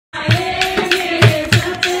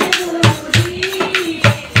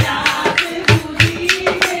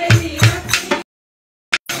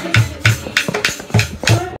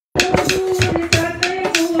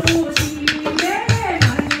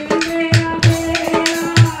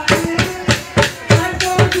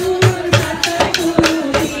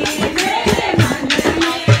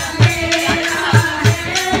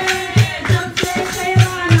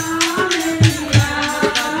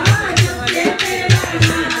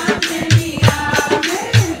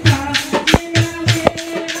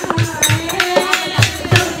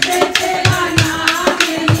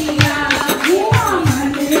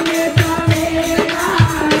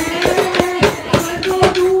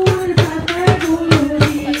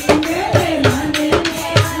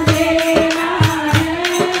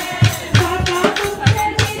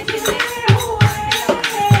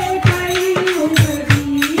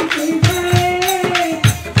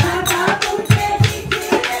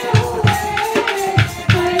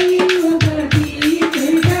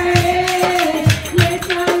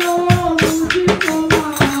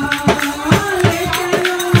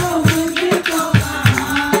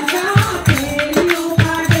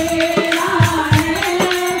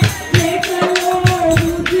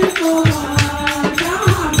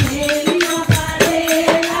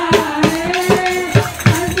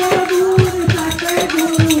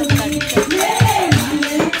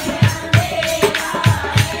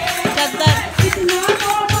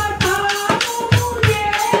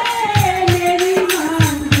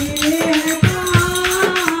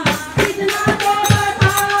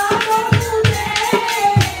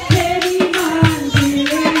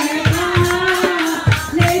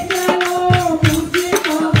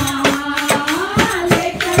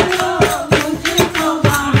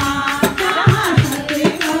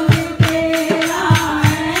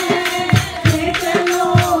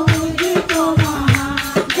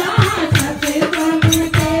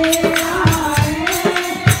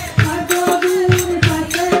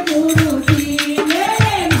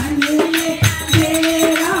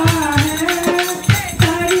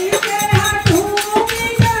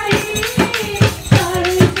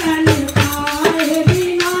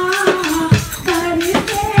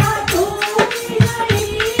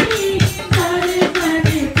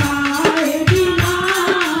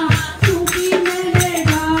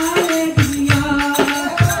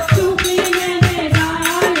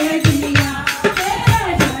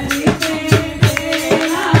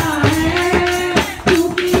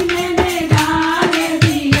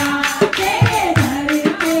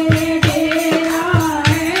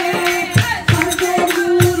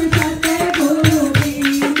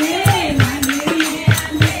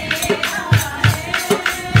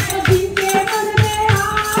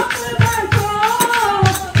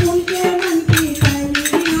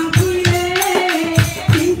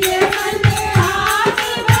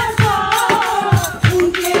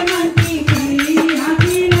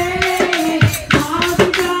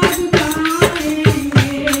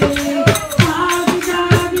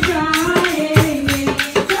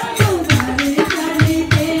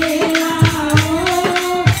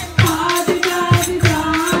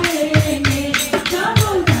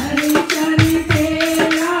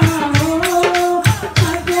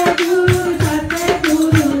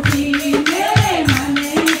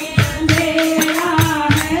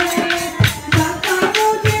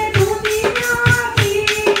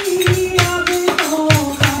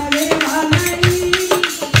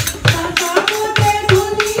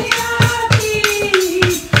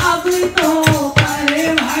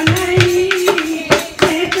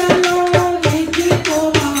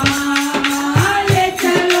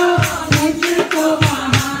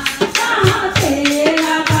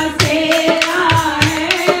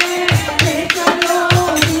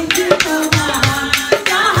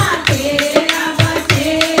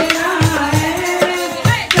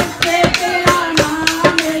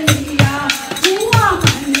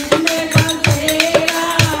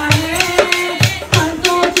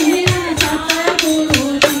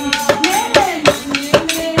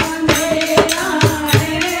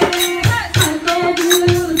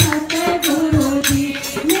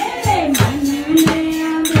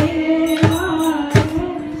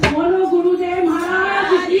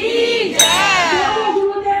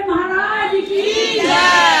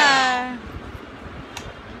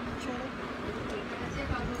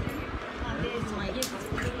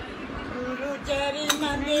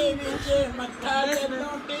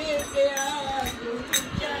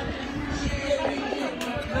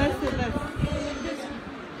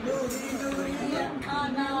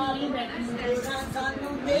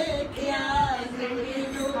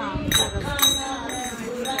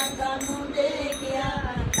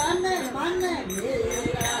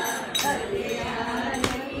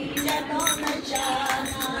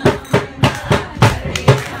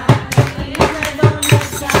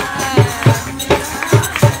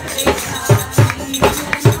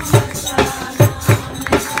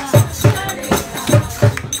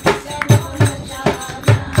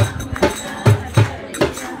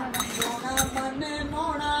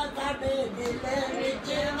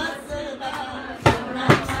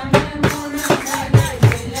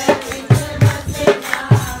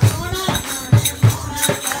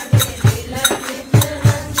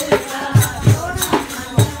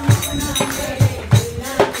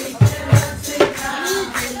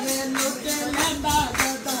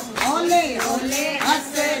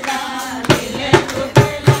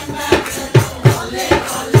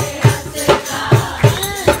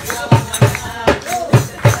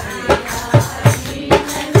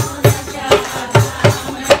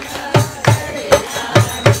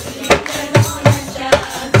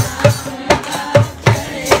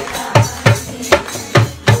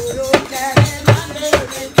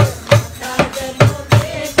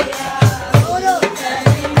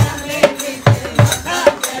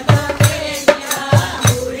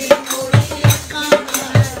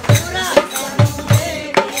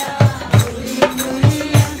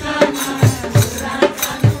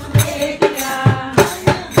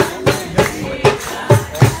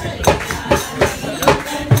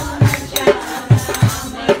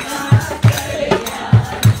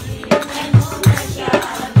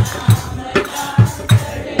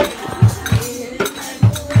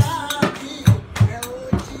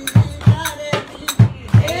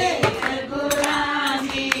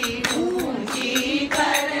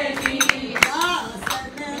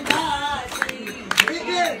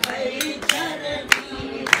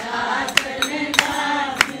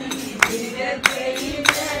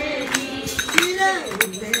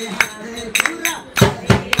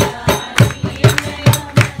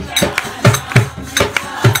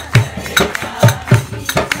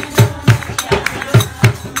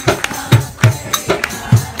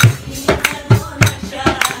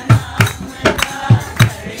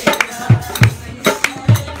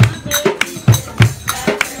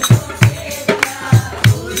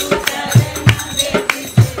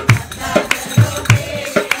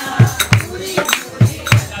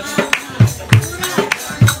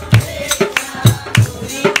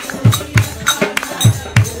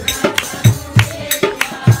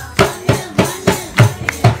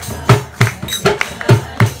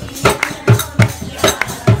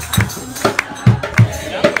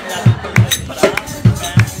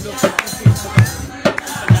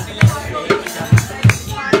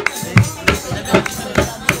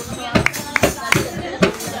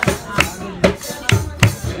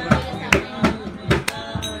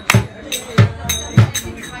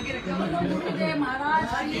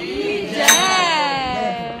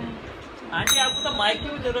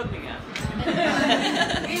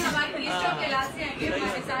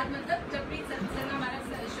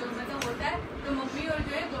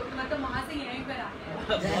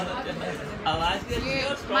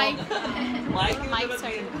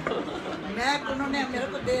उन्होंने मेरे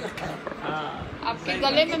को दे रखा है। आपके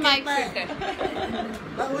गले में माइक फिट है।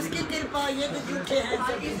 उसकी कृपा, ये तो झूठे हैं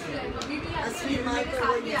असली माइक तो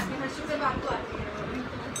वही है।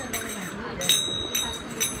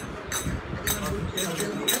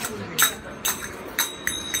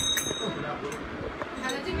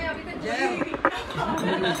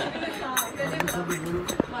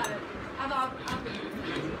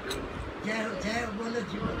 जय हो बोलो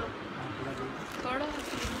जी बोलो। थोड़ा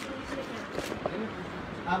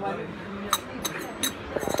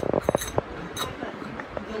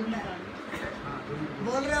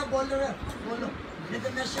बोल रहे हो बोलो, नहीं तो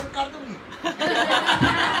मैं शुरू कर दूंगी।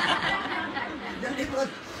 जल्दी बोल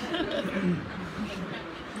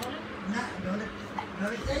ना, ढोलक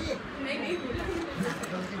चाहिए? नहीं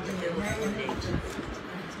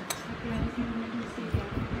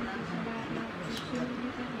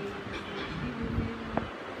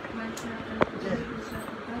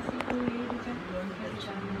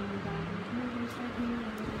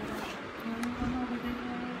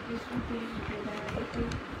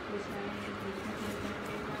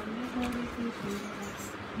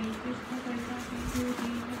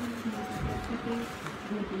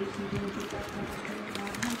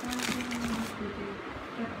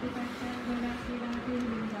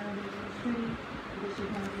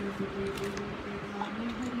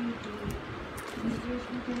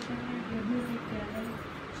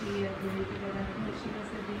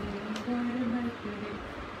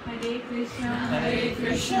Hare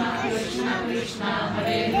Krishna, Krishna Krishna,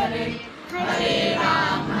 Hare Hare, Hare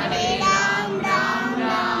Ram, Ram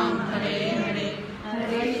Ram, Hare Hare.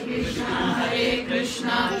 Hare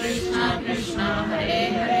Krishna, Krishna Krishna, Hare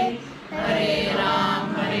Hare, Hare Ram,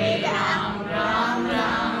 Ram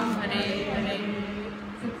Ram, Hare Hare.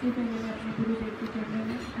 सबसे पहले मैं अपने गुरुदेव के चरणों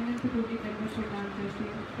में अनंत कोटि दंडवत प्रणाम करती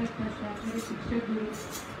हूँ। तत्पश्चात मेरे शिक्षक गुरु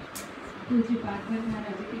तुलसी भागवत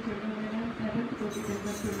महाराज के चरणों में अनंत कोटि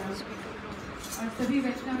दंडवत प्रणाम और सभी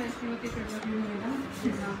वैष्णवों के चरणों में मेरा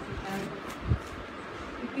प्रणाम करता है।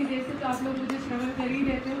 इतनी देर से तो आप लोग मुझे श्रवण कर ही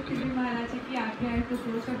रहते हो, फिर भी महाराज जी की आज्ञा है तो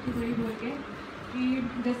दो शब्द वही बोल के कि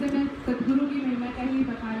जैसे मैं सदगुरु की महिमा का ही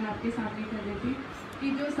बखान आपके सामने कर रही थी कि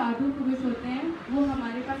जो साधु पुरुष होते हैं वो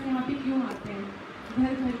हमारे पास यहाँ पे क्यों आते हैं।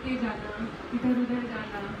 घर घर के जाना, इधर उधर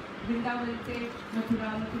जाना, वृंदावन से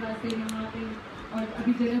मथुरा, मथुरा से यहाँ पे, और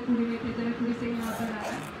अभी जनकपुरी में थे, जनकपुरी से यहाँ पर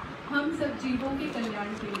आना, हम सब जीवों के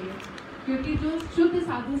कल्याण के लिए। क्योंकि जो शुद्ध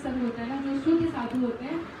साधु संग होता है ना, जो शुद्ध साधु होते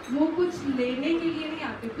हैं वो कुछ लेने के लिए नहीं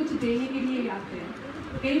आते, कुछ देने के लिए आते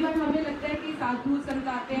हैं। कई बार हमें लगता है कि साधु संत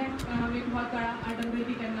आते हैं, हमें बहुत बड़ा आडम्बर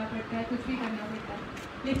भी करना पड़ता है, कुछ भी करना पड़ता है,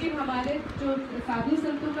 लेकिन हमारे जो साधु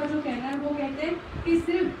संतों का जो कहना है वो कहते हैं कि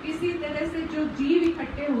सिर्फ इसी तरह से जो जीव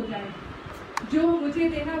इकट्ठे हो जाए, जो मुझे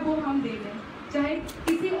देना वो हम दे दें, चाहे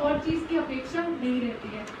किसी और चीज़ की अपेक्षा नहीं रहती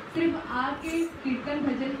है, सिर्फ आके कीर्तन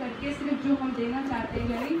भजन करके सिर्फ जो हम देना चाहते हैं,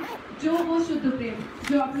 यानी जो वो शुद्ध प्रेम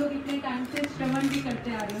जो आप लोग इतने टाइम से श्रवण भी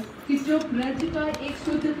करते आ रहे हो कि जो ब्रज का एक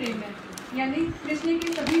शुद्ध प्रेम है, यानी कृष्ण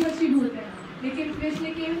के सभी वशीभूत है, लेकिन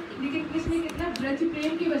कृष्ण कितना ब्रज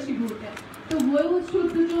प्रेम के वशीभूत है, तो वो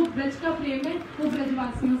शुद्ध जो ब्रज का प्रेम है वो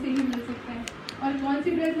ब्रजवासियों से ही मिल सकता है। और कौन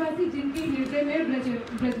सी ब्रजवासी? जिनके हृदय में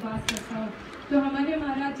ब्रजवास करता हो। तो हमारे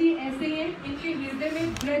महाराज जी ऐसे ही हैं, इनके हृदय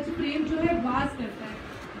में ब्रज प्रेम जो है वास करता है,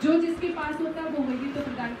 जो जिसके पास होता है वो वही तो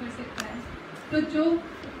प्रदान कर सकता है। तो जो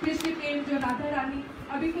कृष्ण प्रेम, जो राधा रानी,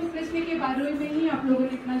 अभी तो कृष्ण के बारे में ही आप लोगों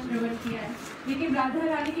ने इतना श्रवण किया है, लेकिन राधा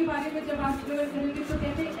रानी के बारे में जब आप श्रवण करेंगे तो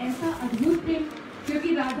कहते हैं ऐसा अद्भुत प्रेम,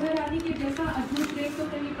 क्योंकि राधा रानी के जैसा अद्भुत प्रेम तो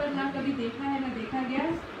कहीं पर ना कभी देखा है ना देखा गया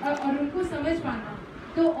है, और उनको समझ पाना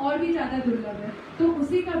तो और भी ज़्यादा दुर्लभ है। तो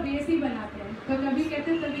उसी का बेस ही बनाते हैं। तो कभी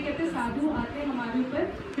कहते साधु आते हैं हमारे ऊपर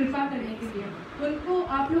कृपा करने के लिए, उनको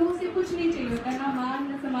आप लोगों से कुछ नहीं चाहिए होता, ना मान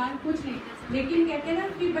ना सम्मान, कुछ नहीं, लेकिन कहते हैं ना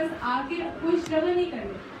कि बस आके कोई श्रवण ही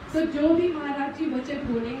करे। तो जो भी महाराज जी वचन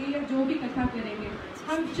बोलेंगे या जो भी कथा करेंगे,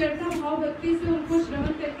 हम श्रद्धा भाव भक्ति से उनको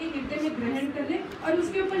श्रवण करके हृदय में ग्रहण कर लें और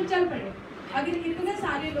उसके ऊपर चल पड़े। अगर इतने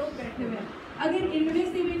सारे लोग बैठे हुए हैं, अगर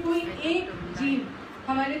इनमें से भी कोई एक जीव,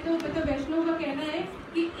 हमारे तो मतलब वैष्णव का कहना है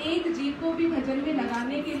कि एक जीव को भी भजन में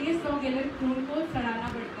लगाने के लिए 100 गैलन खून को चढ़ाना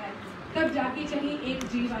पड़ता है, तब जाके कहीं एक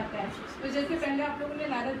जीव आता है। तो जैसे पहले आप लोगों ने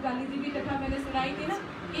नारद वाली जी की कथा मैंने सुनाई थी ना,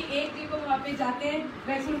 कि एक जीव को वहाँ पे जाते हैं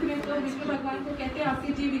वैकुंठ में, तो विष्णु भगवान को कहते हैं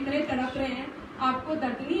आपके जीव इतने तड़प रहे हैं, आपको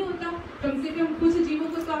दर्द नहीं होता, कम से कम कुछ जीवों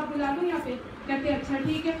को तो आप बुला लो यहाँ पे। कहते हैं अच्छा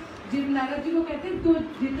ठीक है। जिन नारद जी को कहते हैं तो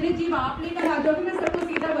जितने जीव आप लेकर आ जाओगे मैं सबको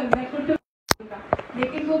सीधा बन वैकुंठ,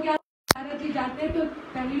 लेकिन वो क्या नारद जी जाते हैं, तो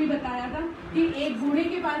पहले भी बताया था कि एक बूढ़े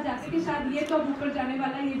के पास जाते हैं कि शायद ये तो अब ऊपर जाने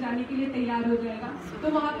वाला है, ये जाने के लिए तैयार हो जाएगा, तो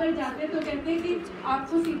वहाँ पर जाते हैं तो कहते हैं कि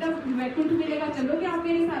आपको सीधा वैकुंठ मिलेगा, चलोगे आप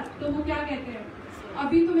मेरे साथ? तो वो क्या कहते हैं,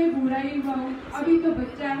 अभी तो मैं बूढ़ा ही हुआ हूँ, अभी तो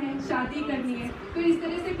बच्चा है, शादी करनी है। तो इस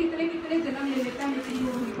तरह से कितने कितने जन्म ले लेता है, लेकिन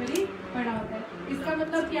वो वहीं पर ही पड़ा होता है। इसका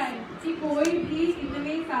मतलब क्या है कि कोई भी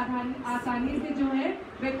इतने साधारण आसानी से जो है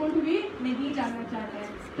वैकुंठ भी नहीं जाना चाहता है।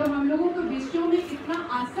 तो हम लोगों को विषयों में इतना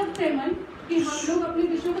आसक्त है मन कि हम लोग अपने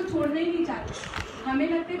विषयों को छोड़ना ही नहीं चाहते। हमें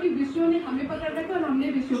लगता है कि विषयों ने हमें पकड़ रखा और हमने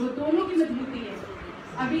विषयों को, दोनों की मजबूती है।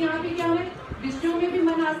 अभी यहाँ पे क्या है, विषयों में भी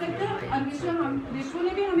मन आ सकता है और विषयों ने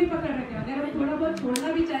भी हमें पकड़ रखा है। अगर हम थोड़ा बहुत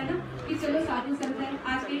छोड़ना भी चाहे ना कि चलो साधु संत है,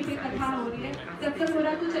 आज कहीं पे कथा हो रही है, सत्संग हो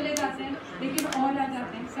रहा तो चले जाते हैं, लेकिन और आ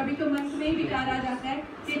जाते हैं। कभी तो मन में ही विचार आ जाता है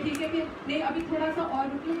कि ठीक है कि नहीं अभी थोड़ा सा और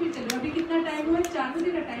रुको फिर चलो, अभी कितना टाइम हुआ है, 4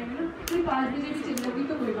 बजे का टाइम है ना, फिर 5 बजे भी चल जाओगी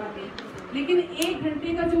तो कोई बात नहीं। लेकिन 1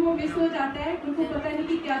 घंटे का जो वो मिस हो जाता है, उनको पता नहीं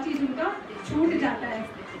कि क्या चीज़ उनका छूट जाता है।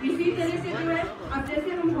 इसी तरह से जो है, अब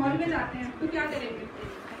जैसे हम हॉल में जाते हैं तो क्या करेंगे,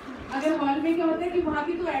 अगर हॉल में क्या होता है कि वहाँ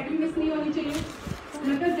की तो एड भी मिस नहीं होनी चाहिए,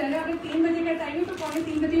 मतलब चले अगर 3 बजे का टाइम है तो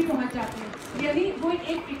 2:45 बजे पहुँच जाते हैं। यानी वो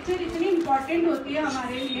एक पिक्चर इतनी इम्पोर्टेंट होती है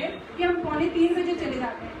हमारे लिए कि हम 2:45 बजे चले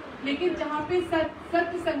जाते हैं। लेकिन जहाँ पे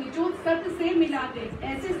सत्संग जो सत्य से मिलाते,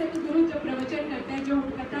 ऐसे सतगुरु जो प्रवचन करते हैं, जो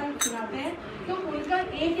कथा सुनाते हैं, तो उनका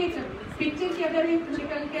एक पिक्चर की अगर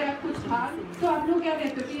निकल के कुछ था तो आप लोग क्या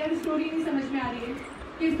कहते हो कि यार स्टोरी नहीं समझ में आ रही है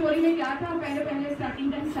कि स्टोरी में क्या था, पहले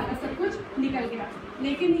स्टार्टिंग टाइम सारा सब कुछ निकल गया।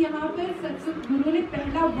 लेकिन यहाँ पर सतगुरु ने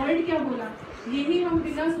पहला वर्ड क्या बोला, यही हम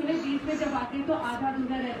बिना सुने बीच में जब आते हैं तो आधा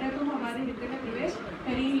अधूरा रहता है, तो हमारे हृदय में प्रवेश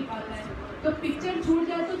कर ही नहीं पाता है। तो पिक्चर छूट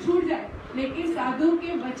जाए तो छूट जाए, लेकिन साधु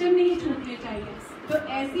के वचन नहीं छूटने चाहिए। तो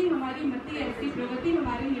ऐसी हमारी मति, ऐसी प्रवृत्ति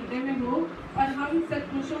हमारे हृदय में हो और हम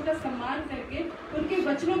सत्पुरुषों का सम्मान करके उनके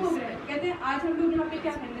वचनों को ग्रहण। कहते हैं आज हम लोग यहाँ पे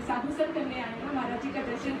क्या करने, साधु संत करने आए हैं, महाराज जी का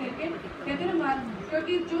दर्शन करके। कहते हैं ना,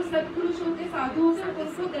 क्योंकि जो सत्पुरुष होते, साधु होते हैं,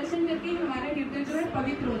 उनको दर्शन करके हमारा हृदय जो है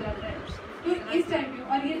पवित्र हो जाता है। तो इस टाइम पे,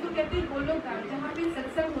 और ये तो कहते हैं गोलोक धाम, जहाँ पे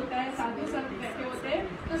सत्संग होता है, साधु संत बैठे होते हैं,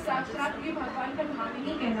 तो साक्षात ये भगवान का धाम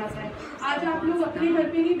ही कहलाता है। आज आप लोग अपने घर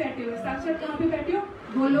पे नहीं बैठे हो, साक्षात कहाँ पे बैठे हो,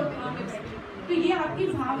 गोलोक धाम में बैठे हो। तो ये आपकी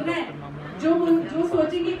भावना है। जो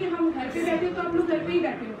सोचेंगे कि हम घर पे बैठे हो तो आप लोग घर पे ही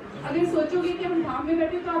बैठे हो, अगर सोचोगे कि हम धाम में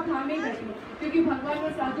बैठे हो तो आप धाम में ही बैठे हो, क्योंकि भगवान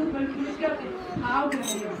और साधु पुरुष का भाव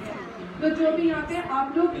ग्रहण होते हैं। तो जो भी यहाँ पे आप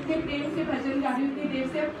लोग इतने प्रेम से भजन गा रहे हो, इतनी देर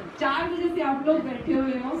से 4 बजे से आप लोग बैठे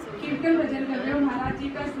हुए हो, कीर्तन भजन कर रहे हो, महाराज जी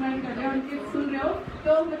का स्मरण कर रहे हो, उनके सुन रहे हो,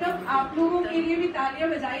 तो मतलब आप लोगों के लिए भी तालियां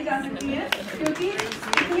बजाई जा सकती है, क्योंकि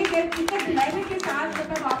इतनी देर इतने धैर्य के साथ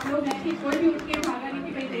मतलब आप लोग हैं कि कोई भी उठ के भागा नहीं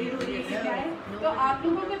कि भाई देर हो रही है कि क्या है। तो आप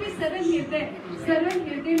लोगों का भी सरल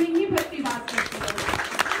हृदय में ही भक्ति बात करती है।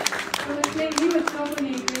 तो इसलिए इन्हीं बच्चों को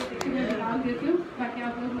नहीं देखिए मैं विराम देती हूँ, बाकी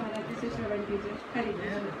आप लोग महाराज जी से श्रवण कीजिए। हरि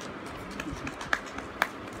कृष्ण।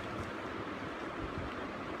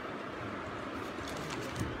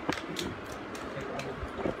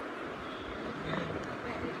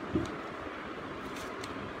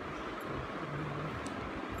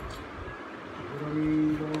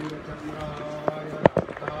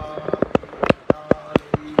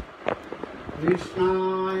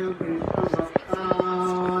 कृष्णाय कृष्ण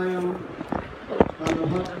भक्ताय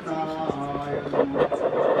तद्भक्ताय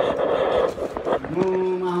नमो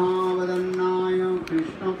महावदन्नाय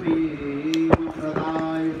कृष्ण प्रेम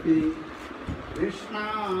प्रदायते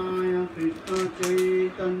कृष्णाय कृष्ण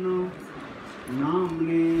चैतन्य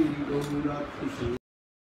नाम्ने गौरतिसे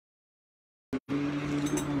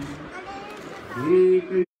हे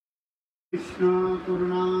कृष्ण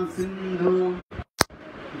करुणा सिंधु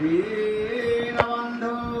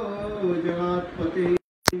दीनबन्धो जगत्पते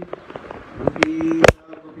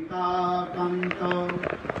गोपिका कान्त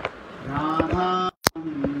राधा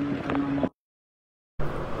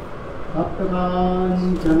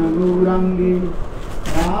सप्तकाञ्चन गौराङ्गी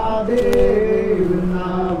राधे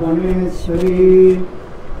वृन्दावनेश्वरी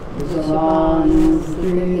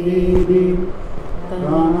विश्वानुसुते देवी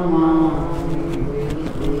प्रणमामि।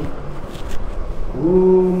 ॐ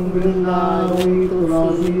वृन्दावै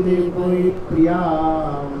तुलसी देवै प्रिया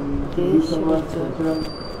केशवस्य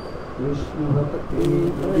विष्णुभक्ति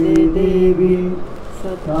प्रदे देवी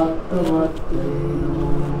सत्यवत्यै नमो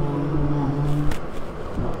नमः।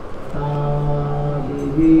 भक्तादिवीना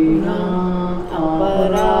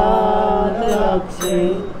अपराधक्षे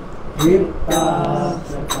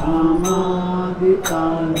क्षिप्ताश्च कामादितारं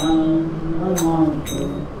नमन्तु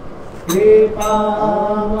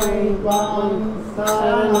कृपामयि त्वां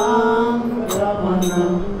शरणं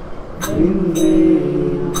प्रपन्नं वृन्दे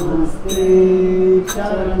नमस्ते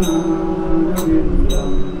चरणारविन्दं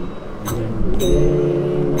वृन्दे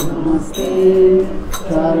नमस्ते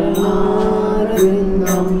चरणारविन्दं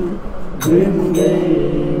वृन्दे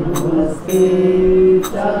नमस्ते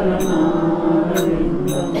चरणारविन्दं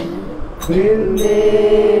वृन्दे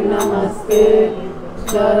नमस्ते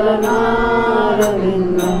चरणारविन्दं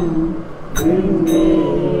वृन्दे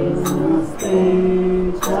नमस्ते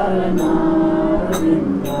चरणारविन्दं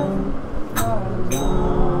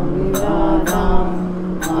भजामि राधां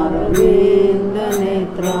अरविन्दनेत्रं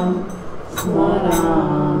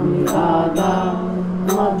स्मरामि राधां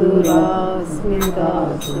मधुरास्मितासं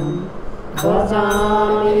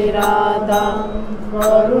भजामि राधां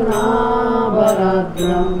करुणावराद्रं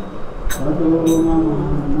ततो मम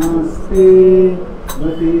नमस्ते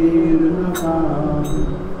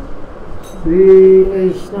श्री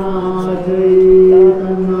कृष्ण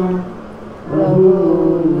चैतन्य प्रभु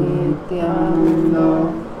नित्यानंद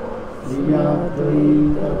श्री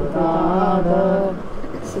अद्वैत गदाधर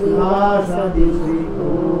श्रीवासदि श्री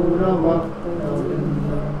गौरभक्तवृंद।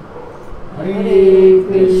 हरे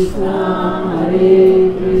कृष्णा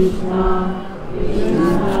कृष्णा कृष्णा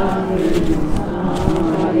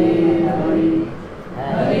हरे हरे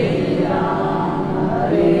हरे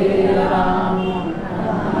राम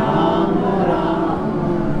राम राम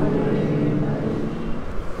हरे हरे।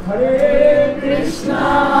 हरे कृष्णा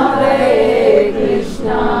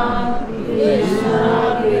कृष्णा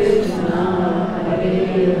कृष्णा हरे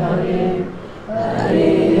हरे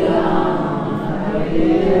हरे राम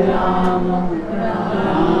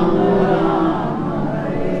राम राम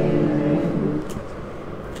हरे हरे।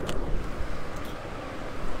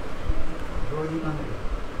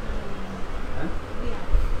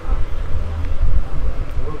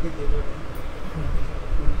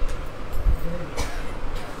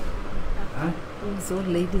 So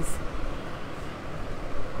ladies.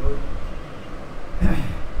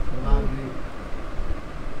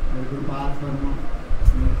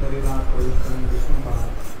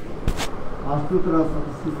 आस्तुत्र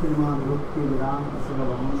श्रीमान भक्ति विराम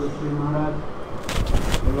श्री महाराज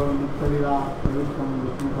मुक्तलीला प्रविष्टम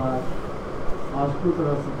विष्णुपाद आस्तुत्र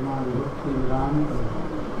श्रीमान भक्ति विराम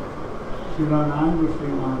शिवानंद श्री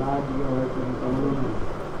महाराज जी वचन कमलों में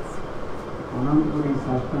अनंतपुरी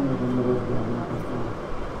साष्टांग दंडवत ज्ञापन करता हूँ।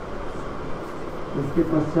 इसके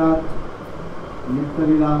पश्चात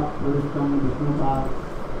नित्यलीला प्रविष्टम विष्णुपाद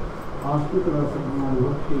आस्तुत्र श्रीमान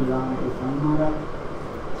भक्ति विराम के स्वामी महाराज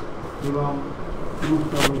एवं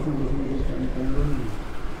मुक्त वैष्णव के संतों ने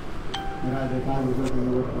मेरा देखा विजय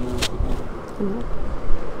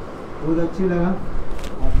बहुत अच्छी लगा।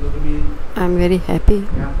 आप लोग भी I'm very happy.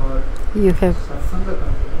 यहाँ पर You have सत्संग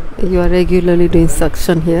करते you are regularly doing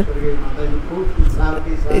sakshan here. हैं। माता जी खूब उत्साह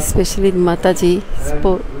के साथ Especially Mataji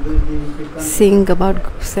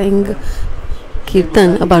sang kirtan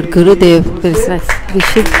about Gurudev. Very nice. We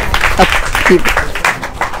should upkeep.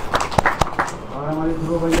 और हमारे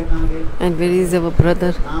ध्रुव भैया कहाँ गए? And where is our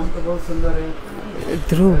brother नाम तो बहुत सुंदर है।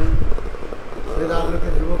 Dhruv? फिर आप लोग के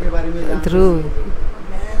ध्रुव के बारे में जानते Dhruv.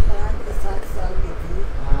 मैं 5-7 साल की थी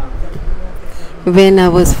हाँ। When I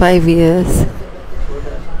was 5 years,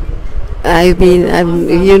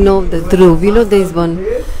 you know the Dhruv. You know there is one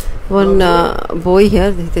boy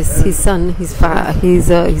here. This is his son.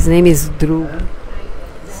 His name is Dhruv.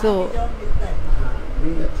 So job मिलता है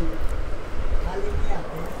नहीं अच्छी खाली नहीं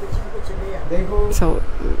आते हैं कुछ ले आते देखो so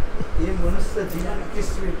ये मनुष्य जीवन किस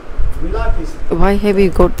मिला किस why have you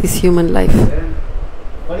got this human life?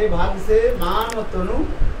 बड़े भाग्य से मान और तनु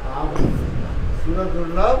आप सूरज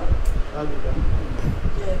दुर्लभ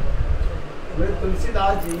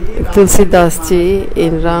Tulsidas ji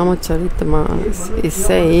in Ramacharitamas is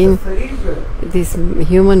saying this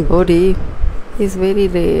human body is very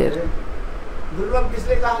rare. दुर्लभ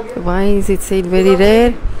किसने कहा गया? Why is it said very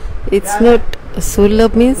rare? It's not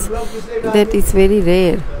Sulabh means that it's very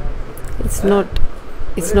rare. It's not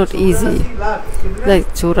easy. Like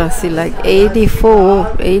 84, like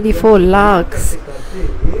 84 lakhs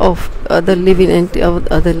of other living and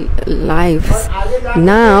other lives.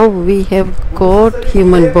 Now we have got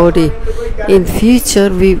human body. In future,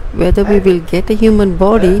 whether we will get a human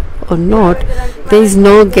body or not, there is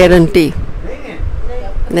no guarantee.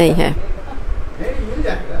 नहीं है.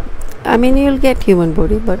 I mean, you will get human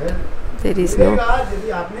body, but there is no.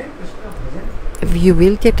 You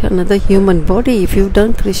will get another human body if you've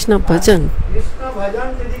done Krishna bhajan.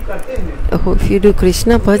 Oh, if you do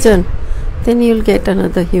Krishna bhajan, then you will get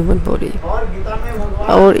another human body.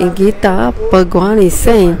 Or in Gita, Bhagavan is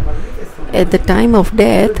saying, at the time of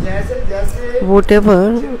death,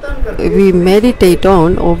 whatever we meditate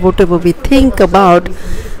on or whatever we think about,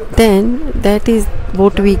 then that is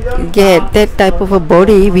what we get, that type of a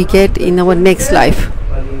body we get in our next life.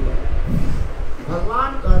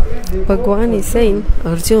 Bhagavan is saying,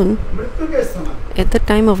 Arjun, at the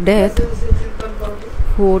time of death,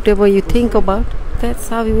 whatever you think about, that's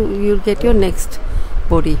how you'll get your next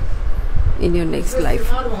body in your next life.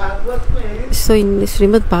 So in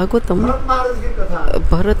Srimad Bhagavatam,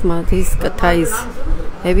 Bharata Maharaja's katha is,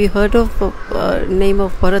 have you heard of name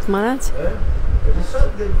of Bharata Maharaj?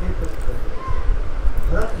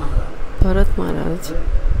 Bharata Maharaj.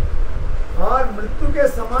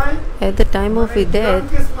 At the time of his death,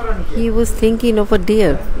 he was thinking of a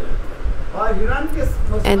deer.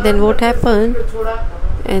 And then what happened?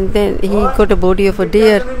 And then he got a body of a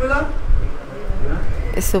deer.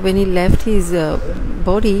 So when he left his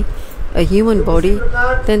body, a human body,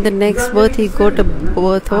 then the next birth he got a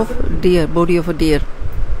birth of deer, body of a deer.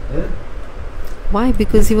 Why?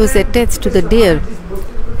 Because he was attached to the deer.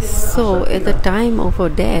 So at the time of her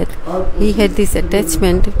death, he had this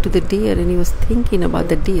attachment to the deer and he was thinking about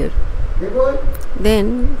the deer.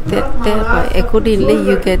 Then thereby accordingly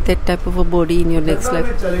you get that type of a body in your next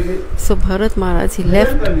life. So Bharata Maharaj, he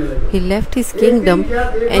left his kingdom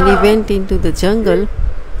and he went into the jungle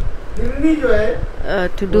to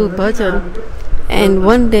do bhajan. And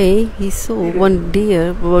one day he saw one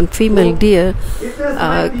female deer.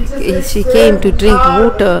 She came to drink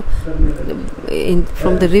water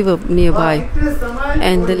from the river nearby,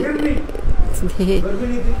 and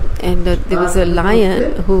there was a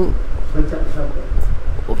lion who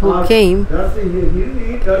came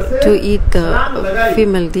to eat the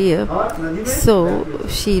female deer. So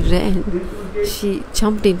she ran, she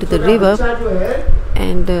jumped into the river,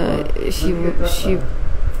 and she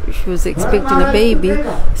was expecting a baby.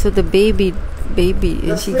 So the baby,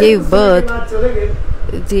 she gave birth.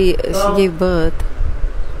 She gave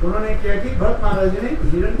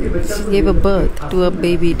a birth to a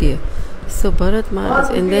baby deer. So Bharata Maharaj,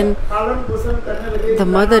 and then the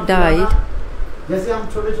mother died.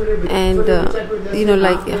 And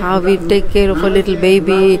like how we take care of a little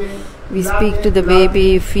baby, we speak to the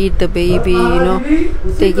baby, feed the baby,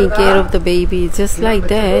 taking care of the baby. Just like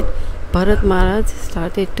that, Bharata Maharaj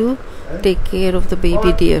started to take care of the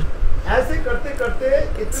baby deer.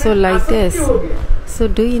 So like this. So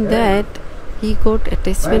doing that, he got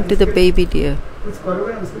attachment to the baby deer.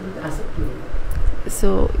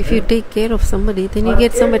 So if you take care of somebody, then you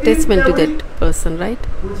get some attachment to that person, right?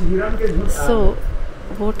 So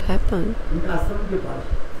what happened?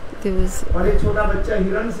 there was और एक छोटा बच्चा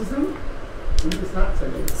हिरण्यशिशु उनके साथ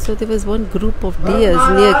चले गए। so there was one group of deers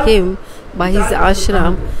near him by his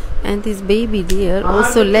ashram, and this baby deer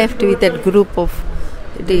also left with that group of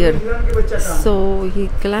deer. हिरण के बच्चा का So he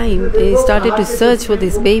climbed and he started to search for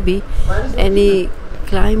this baby, and he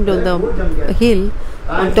climbed on the hill,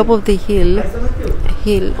 on top of the hill,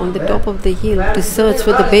 on the top of the hill to search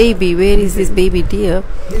for the baby. Where is this baby deer?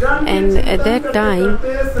 And at that time,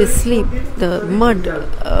 the mud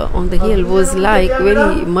on the hill was like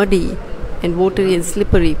very muddy and watery and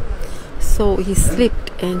slippery. So he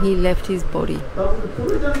slipped and he left his body.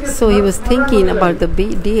 So he was thinking about the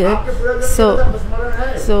deer. So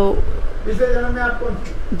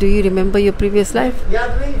do you remember your previous life?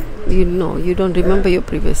 याद नहीं है। You know, you don't remember your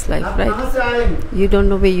previous life, आप right? कहाँ से आए हैं? You don't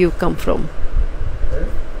know where you come from.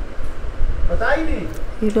 पता ही नहीं।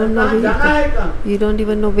 You don't know कहाँ where you जाना है come. कहाँ? You don't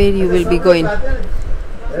even know where you will be going.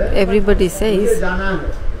 Everybody मुझे says, जाना है।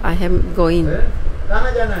 I am going.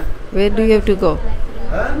 कहाँ जाना है? Where do you have to go?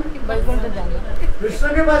 Krishna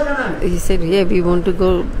के पास जाना है। He said, yeah, we want to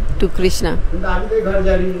go to Krishna. तुम तो अभी तो घर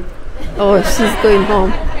जा रही है। Oh, she's going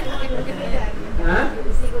home. हाँ?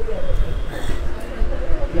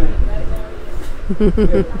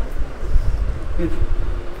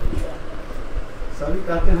 सभी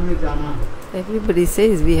कहते हैं हमें जाना है। Everybody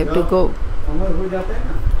says we have to go. अमर हो जाते हैं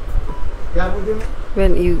ना। क्या बोलते हैं?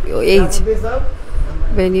 When you क्या age, बोलते हैं सब?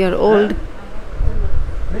 when you are old,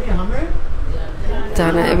 नहीं हमें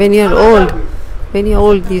Jana, when you are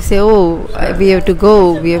old, you say, oh, we have to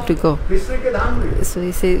go, we have to go. Krishna के धाम में। So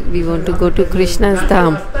he said, we want to go to Krishna's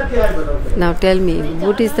dham. रास्ता क्या है बताओ? Now tell me,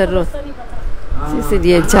 what is the road? So he said,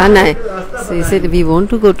 yeah, Jana hai. So he said, we want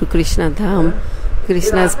to go to Krishna dham,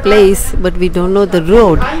 Krishna's place, but we don't know the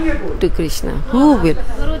road to Krishna. Who will?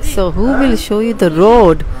 So who will show you the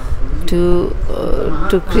road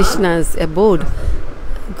to Krishna's abode?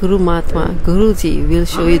 Guru Mahatma, Guruji will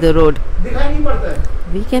show you the road. दिखाई नहीं पड़ता है।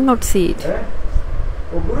 We cannot see it. हैं?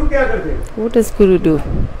 वो गुरु क्या करते हैं? What does Guru do?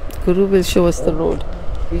 Guru will show us the road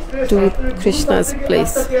इसलिए to शास्त्र में Krishna's गुरु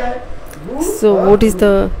place. शब्द क्या है? गुरु So what is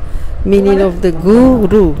the meaning of the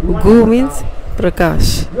Guru? Gu means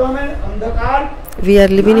Prakash. जो हमें अंधकार We are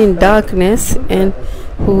living in darkness, and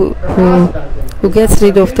who gets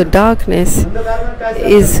rid of the darkness अंधकार में कैसे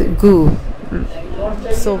is Gu.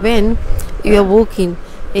 So when you are walking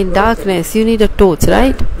in darkness, you need a torch,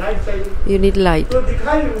 right? Light चाहिए You need light. तो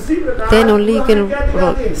दिखाई उसी प्रकार Then only you can गुरु हमें क्या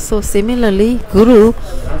walk. दिखाते हैं? So similarly, Guru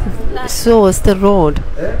shows the road.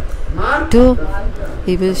 हैं? मार्ग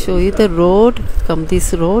He will show you the road, come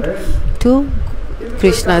this road to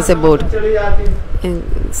Krishna's abode. चले जाते हैं। And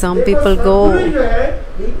some देखो, people सद्गुरु go, जो है,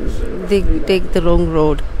 ये Krishna they take the wrong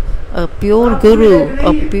road. A pure guru,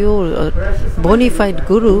 a bona fide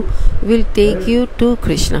guru will take you to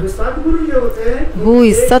Krishna. जो सद्गुरु जो होते हैं Who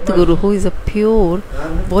is Satguru, who is a pure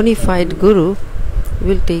bona fide guru,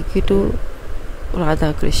 will take you to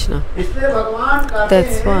Radha Krishna. इसलिए भगवान कहते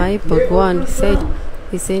That's हैं, why hey Bhagavan Arjun said,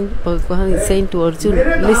 सुनो, Bhagavan is saying to Arjun,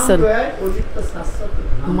 मेरे धाम listen, जो है, वो जितना शाश्वत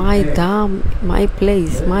धाम my है। dham, my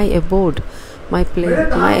place, my abode, my मेरे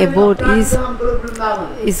धाम my में abode जो is Dham Golok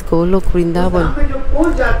Vrindavan. Golok उस Vrindavan. धाम में जो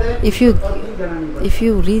पहुंच जाते हैं, If you और नहीं जाना नहीं पड़ता। if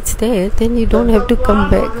you reach there, then you don't have to come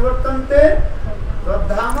back. अनुवर्तन्ते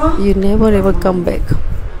तद्धाम। You never ever come back.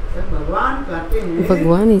 भगवान कहते हैं,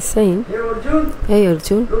 Bhagavan is saying, hey Arjun, hey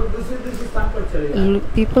Arjun, लोग दूसरे स्थान पर चले जाते हैं।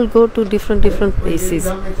 people go to different places.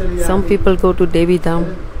 Some people go to Devi Dham.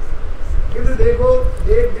 किंतु देखो,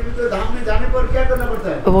 देव देवी धाम में जाने पर क्या करना पड़ता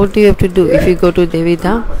है? What do you have to do? If you go to Devi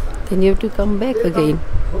Dham, then you have to come back again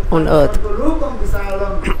on earth. लोकम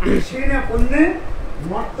विशालम, क्षीणे पुण्य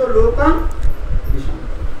मत्त लोकम विशालम।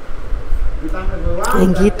 गीता में भगवान In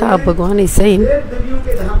Gita, Bhagavan is saying, देव देवियों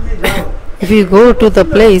के धाम में जाओ। if you go to the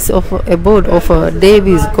place of abode of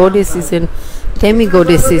Devis, goddesses and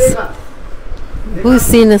demi-goddesses, who's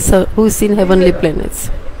seen heavenly planets?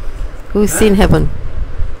 Who's seen heaven?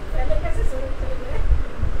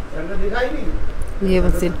 चंद्र दिखाई नहीं। You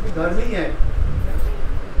haven't seen. घर नहीं है।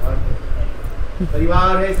 और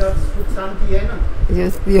परिवार है, सब सुख शांति है ना। Your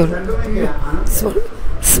स्वर्ग में क्या है? आनंद है।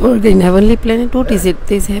 Svarga in heavenly planet, what is it?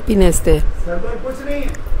 There's happiness there. स्वर्ग में कुछ नहीं है।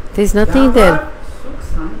 There's nothing यहाँ there. पर सुख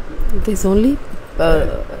शांति। There's only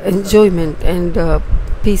enjoyment and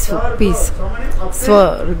peace.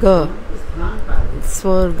 Svarga.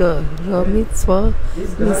 Svarga. Ra means swa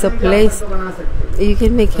means a place. You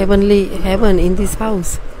can make heaven in this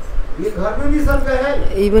house. ये घर में भी स्वर्ग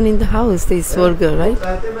है। Even in the house there is Svarga, right?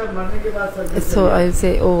 कहते हैं मैं मरने के बाद स्वर्ग So I'll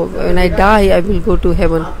say, oh, when I die, I will go to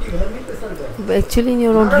heaven. आपके घर में तो स्वर्ग है। But actually, in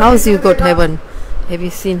your own house, you got heaven. Have you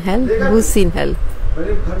seen hell? Who's seen hell?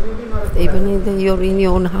 भले घर में भी नरक है। Even in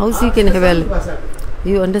your own house, you can have hell.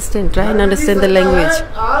 You understand? Try and understand the language.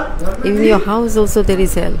 In your house also there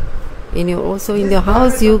is hell. In your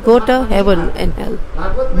house you got a heaven and hell.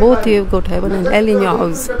 Both you have got heaven and hell in your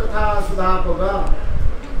house.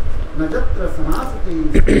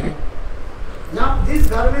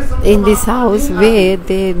 In this house where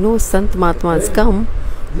there no Sant Mahatmas come,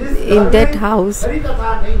 in that house,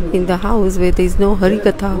 in the house where there is no Hari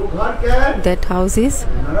Katha, that house is,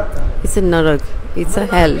 it's a Naraka, it's a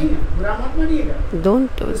hell. Don't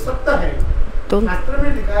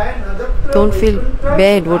feel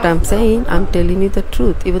bad what I'm saying. I'm telling you the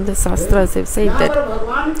truth. Even the Shastras have said that.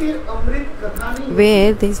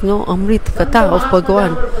 Where there is no Amrit Katha of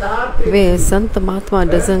Bhagavan, where Sant Mahatma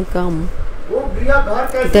doesn't come,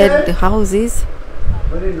 that house is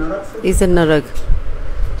a Naraka.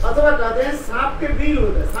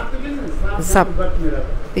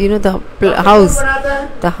 You know the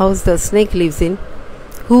house the snake lives in.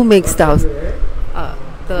 Who makes the house?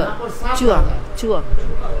 The chua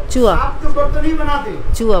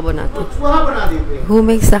banate. Who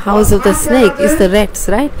makes the house of the snake is the rats,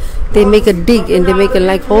 right? They make a dig and they make a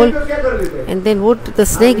like hole, and then what the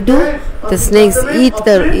snake do? The snakes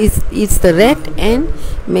eats the rat and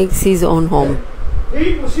makes his own home.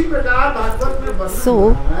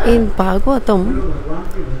 So in Bhagavatam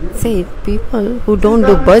say people who don't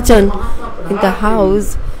do bhajan in the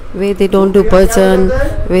house where they don't do bhajan,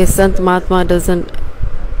 where Sant Mahatma doesn't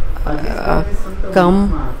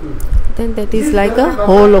come, then that is like a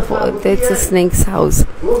hole of that's a snake's house.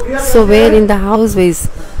 So where in the house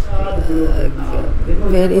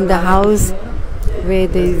where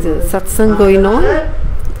there is a satsang going on,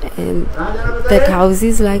 and that house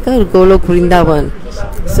is like a Goloka Vrindavana.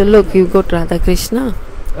 So look, you got Radha Krishna,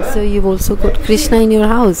 so you've also got Krishna in your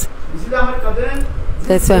house.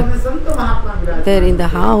 That's why there in the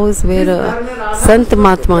house where Sant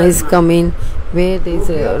Mahatma is coming, where there is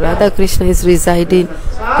Radha Krishna is residing,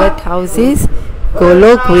 that house is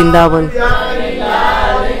Goloka Vrindavana.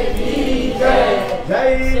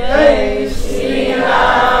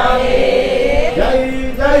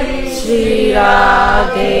 Shri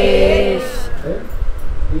Radhe.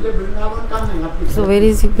 So where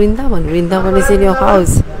is Vrindavan? Vrindavan is in your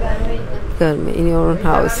house, in your own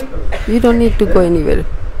house. You don't need to go anywhere.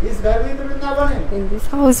 In this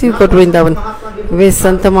house you got Vrindavan, where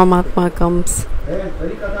Santa Mahatma comes,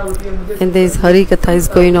 and there is Hari Katha is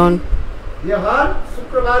going on.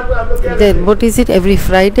 Then what is it? Every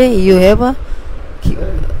Friday you have a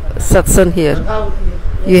satsang here.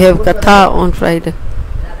 You have Katha on Friday.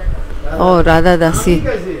 Oh, Radha Dasi.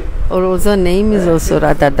 Or also name is also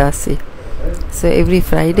Radha Dasi. So every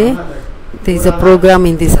Friday there is a program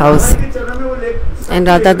in this house, and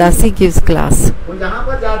Radha Dasi gives class.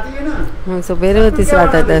 So wherever this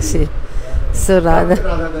Radha Dasi, so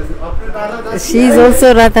she is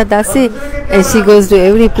also Radha Dasi, and she goes to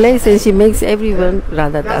every place and she makes everyone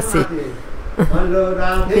Radha Dasi.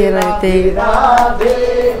 Radhe Radhe Radhe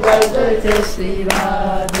Radhe, Jai Jai Jai Shri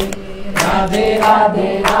Radhe.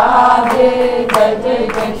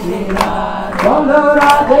 Bolo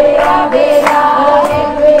Radhe Radhe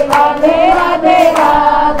Radhe, Radhe Radhe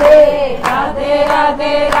Radhe, Radhe Radhe Radhe, Radhe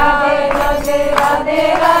Radhe Radhe, Radhe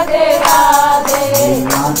Radhe Radhe,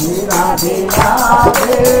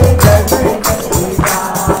 Jai Jai Jai Shri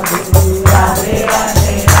Radhe. Radhe Radhe Radhe, Jai Jai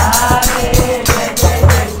Jai Shri Radhe.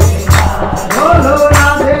 Bolo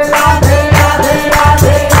Radhe Radhe Radhe,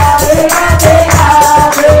 Radhe Radhe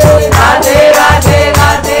Radhe, Radhe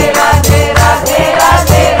Radhe Radhe Radhe, Radhe Radhe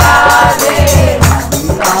Radhe,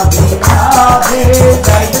 Radhe Radhe Jai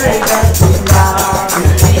Jai Jai Shri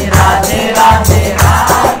Radhe. Radhe Radhe Radhe,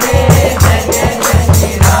 Jai Jai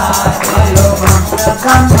Jai Shri Radhe. Radhe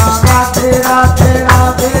Radhe Radhe, Radhe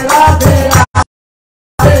Radhe Radhe.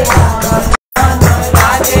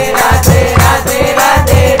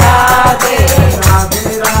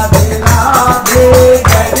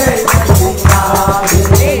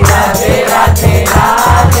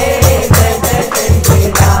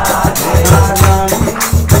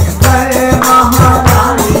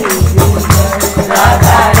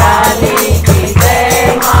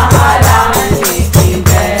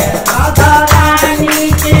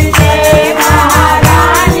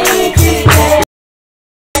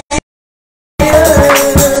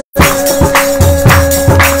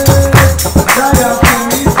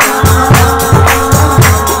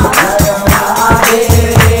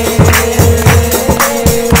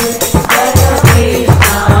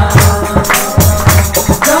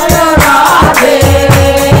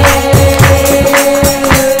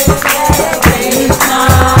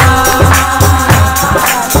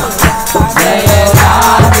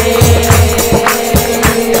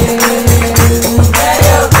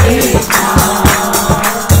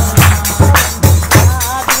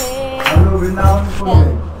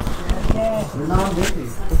 Vrindavan बोलते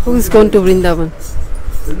Who is gone to Vrindavan?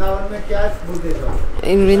 Vrindavan में क्या बोलते हैं?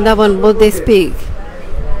 In Vrindavan, both they speak.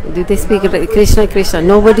 Do they speak Krishna, Krishna?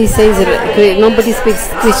 Nobody says, nobody speaks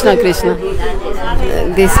Krishna, Krishna.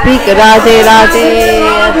 They speak Radhe, Radhe,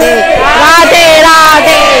 Radhe, Radhe,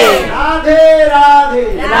 Radhe, Radhe Radhe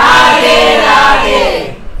Radhe, Radhe.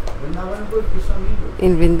 Vrindavan को कृष्ण नहीं बोलते।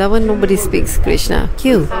 In Vrindavan, nobody speaks Krishna.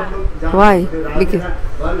 Q. Why? Because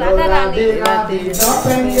Radhe Radhe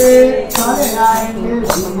जपेंगे चले आएंगे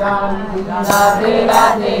सिया राधे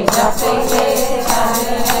राधे जपेंगे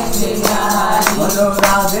चले आएंगे बोलो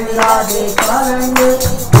राधे राधे करेंगे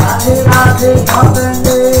राधे राधे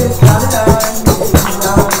जपेंगे चले आएंगे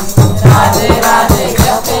सिया राधे राधे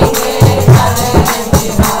जपेंगे चले आएंगे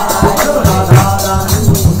बोलो राधारानी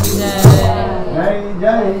जय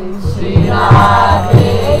जय श्री राधे।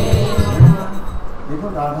 देखो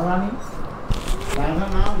Radharani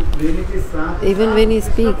even when you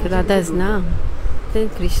speak Radha's name, then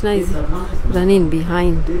Krishna is running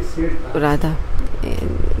behind Radha.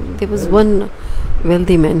 And there was one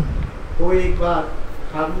wealthy man.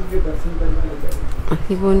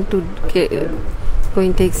 He went to take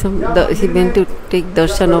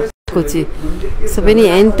darshan of Kochi. So when he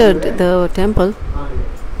entered the temple,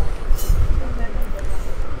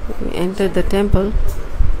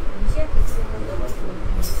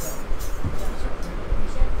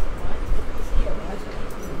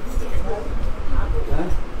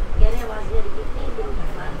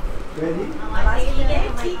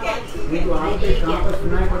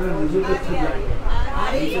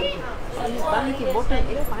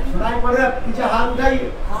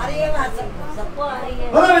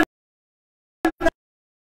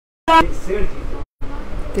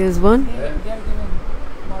 there's one.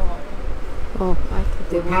 Oh,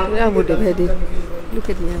 I would have had it. Look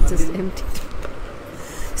at me, I'm just empty.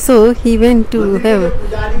 So he went to have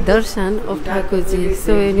darshan of Thakurji.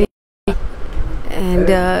 So and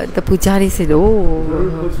the pujari said,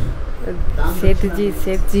 "Oh,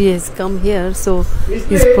 Sethji has come here, so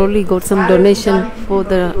he's probably got some donation for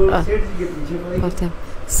the for them."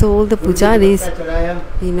 So all the pujaris,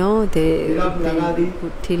 they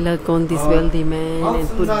put tilak on this wealthy man and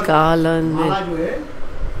put garland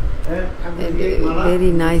and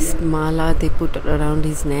very nice mala they put around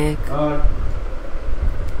his neck.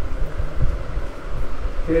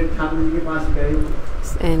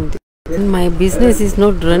 And my business is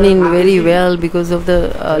not running very well because of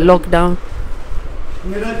the lockdown.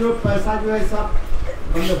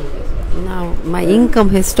 Now my income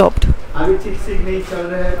has stopped.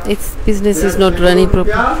 Its business is not running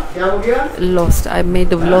properly. Lost. I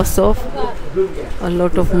made a loss of a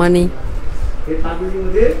lot of money.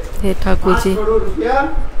 Hey Thakurji,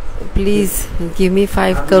 please give me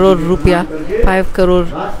 5 crore rupiah, 5 crore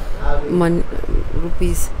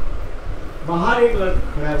rupees.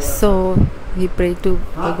 So he prayed to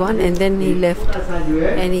Bhagwan and then he left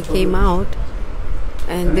and he came out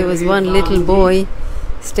and there was one little boy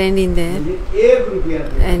standing there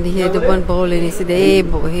and he had one bowl and he said, hey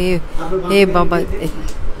Baba.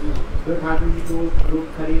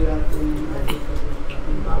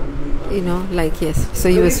 Yes. So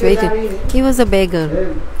he was waiting. He was a beggar.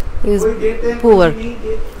 He was poor.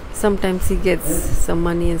 Sometimes he gets some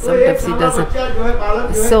money and sometimes he doesn't.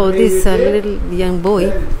 So this little young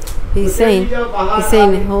boy, he's saying,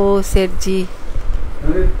 "Oh, Sethji,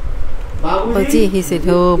 Babuji," he said,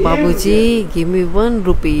 "Oh, Babuji, give me 1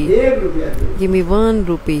 rupee. Give me 1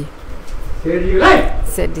 rupee."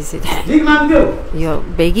 Sethji said, "You're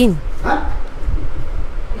begging.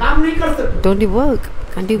 Don't you work?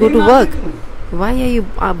 Can't you go to work? Why are you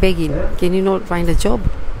begging? Can you not find a job?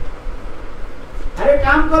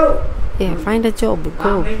 Yeah, find a job,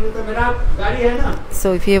 go."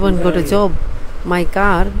 So if you haven't got a job, my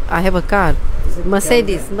car, I have a car,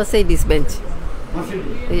 Mercedes Benz.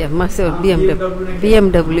 Yeah,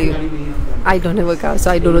 BMW. I don't have a car,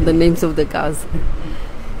 so I don't know the names of the cars.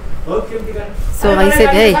 So I said,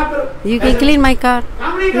 "Hey, you can clean my car.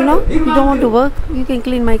 You don't want to work, you can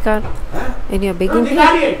clean my car. And you're begging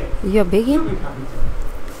here? You're begging?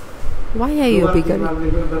 Why are you begging?"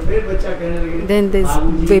 Then this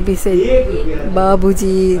baby said,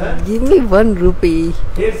 "Babuji, give me 1 rupee.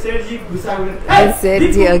 And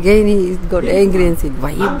Sethji again he got angry and said,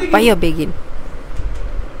 Why you begging?"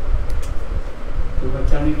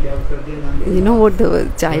 You know what the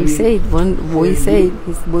child said? One boy said,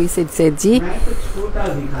 "Sethji,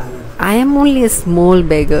 I am only a small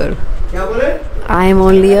beggar. I am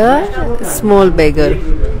only a small beggar.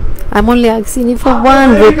 I'm only asking you for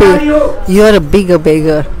 1 rupee. You are a bigger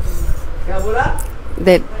beggar.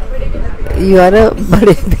 That you are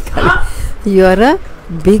a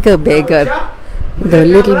bigger beggar. The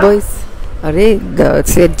little boys. Arey, the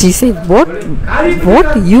Sethji said, what?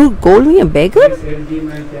 What? You call me a beggar?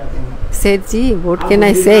 Sethji, what can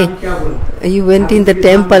I say? You went in the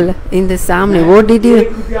temple, in the Samne. What did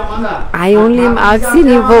you? I only am asking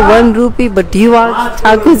you for 1 rupee, but you asked,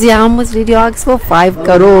 Thakurji, how much did you ask for? 5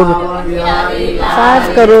 crore.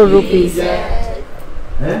 5 crore rupees.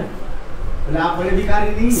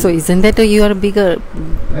 So isn't that you are a bigger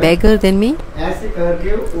beggar than me?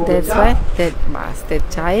 That's why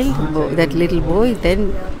that child, that little boy,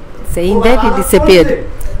 then saying that he disappeared.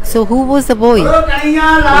 So who was the boy?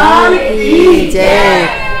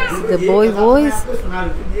 The boy was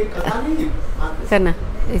Kana.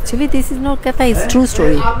 Actually, this is not katha, it's true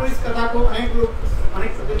story.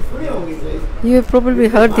 You have probably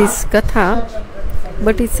heard this katha,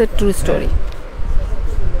 but it's a true story.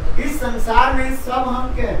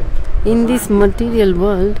 In this material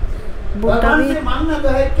world,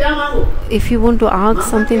 if you want to ask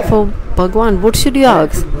something for Bhagwan, what should you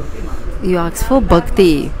ask? You ask for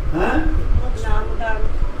bhakti.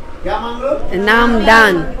 Nam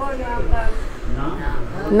dan.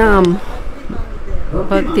 Nam.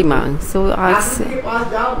 Bhakti mang. So ask,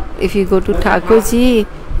 if you go to Thakurji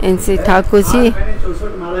and say, Thakurji,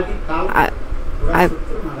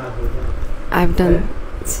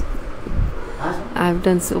 I've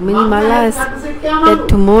done so many malas that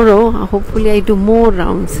tomorrow hopefully I do more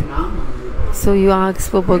rounds. So you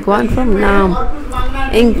ask for Bhagwan from Nam.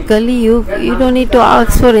 In Kali-yuga, you don't need to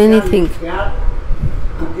ask for anything.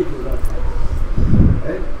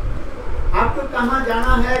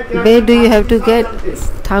 Where do you have to get?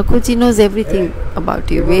 Thakurji knows everything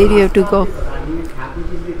about you. Where do you have to go?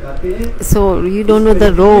 So you don't know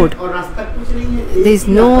the road. There's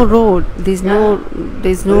no road. There's no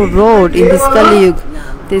road in this Kali-yuga.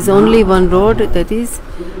 There's only one road, that is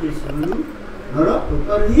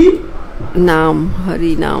Nam,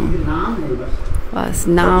 Hari Nam. Bas,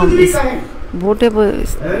 Nam is whatever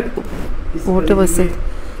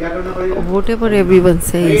everyone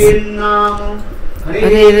says. Hare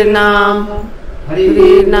Nam,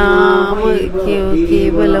 Hare Nam,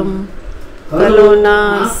 Kevalam,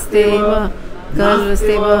 Kalonasteva,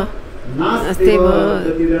 Kalasteva, Asteva,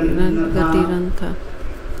 Gatirantha.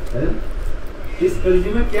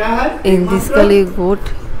 In this Kali-yuga,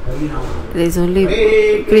 what? There is only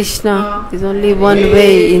Krishna. There is only one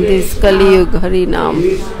way in this Kali-yuga. Hari Nam.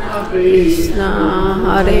 Krishna,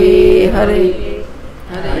 Hare Hare,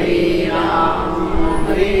 Hare Ram,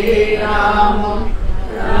 Hare Ram,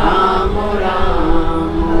 Ram Ram,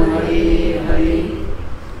 Hare Hare.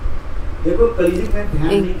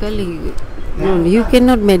 In Kali-yuga, no, you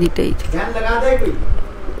cannot meditate.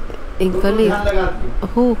 In Kali-yuga,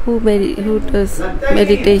 who does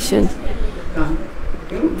meditation?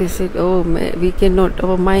 They said, oh, we cannot,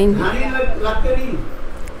 our mind.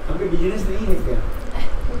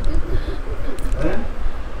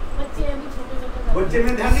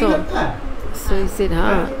 So he said,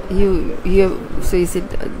 so he said,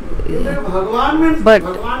 but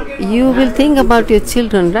you will think about your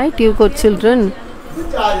children, right? You got children.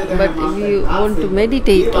 But if you want to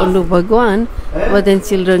meditate on the Bhagwan, but then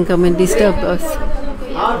children come and disturb us.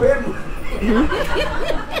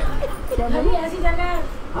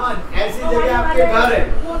 ऐसी जगह आपके घर है,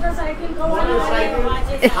 motorcycle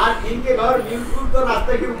इनके घर बिल्कुल तो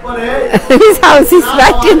रास्ते के ऊपर है. His house is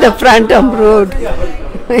right in the front of road.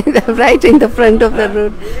 Right in the front of the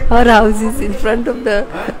road. Our house is in front of the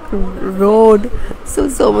road.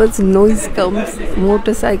 So much noise comes,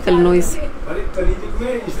 motorcycle noise.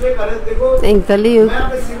 In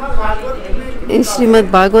Kali-yuga, in Srimad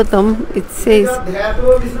Bhagavatam, it says,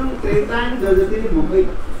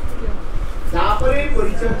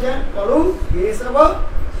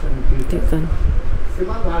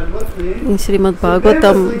 in Srimad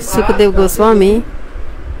Bhagavatam, Sukadeva Goswami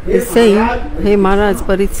is saying, hey Maharaj,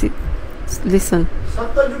 Parikshit, listen.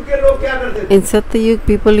 In Satyayuga,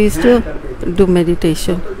 people used to do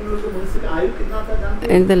meditation.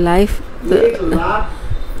 And the life,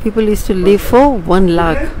 people used to live for 1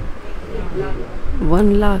 lakh.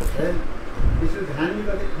 1 lakh.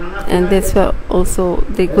 And that's why also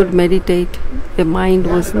they could meditate. The mind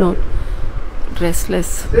was not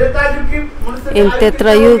restless. In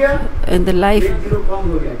Tetrayuga, and the life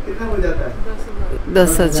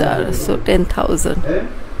 10,000, so 10,000.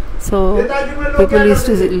 So people used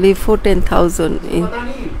to live for 10,000 in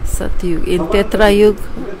Satyayuga.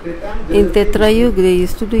 In Tetrayuga, they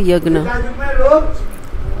used to do yagna,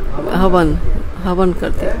 havan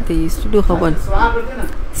karte. They used to do havan,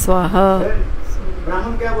 swaha.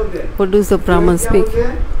 What does the Brahman speak?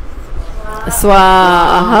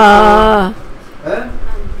 Swaha.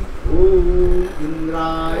 Om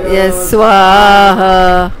Indraya Yes,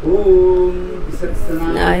 Swaha. Om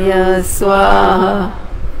Visaksanaya Swaha.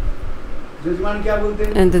 जजमान क्या बोलते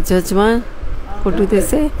हैं? And the judgment, what do they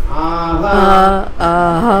say? आहा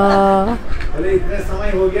Aha. अरे इतने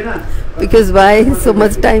समय हो गया ना Because why so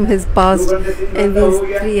much time has passed and these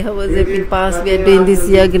 3 hours have been passed, we are doing this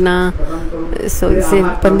yagna. So he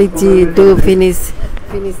said, Pandit ji, do finish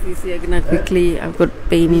this yagna quickly. I've got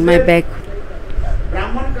pain in my back.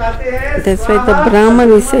 ब्राह्मण कहते हैं That's why the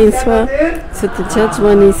Brahman is saying Swaha. So the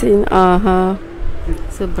judgment is saying Aha.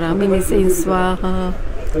 So Brahmin is saying Swaha.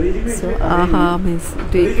 So Aha means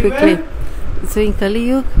do it quickly. So in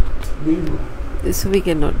Kali-yuga, so we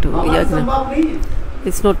cannot do yagna.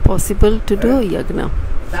 It's not possible to do yagna.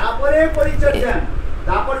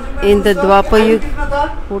 In the Dwapar Yuga,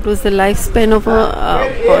 what was the lifespan of a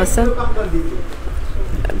person?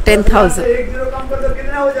 10,000.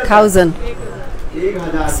 1,000.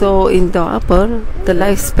 So in Dwapar, the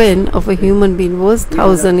lifespan of a human being was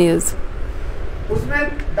 1,000 years.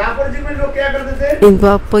 In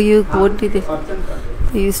Dwapar Yuga, what did they?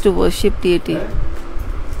 They used to worship deity.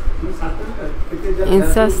 In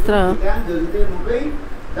Shastra,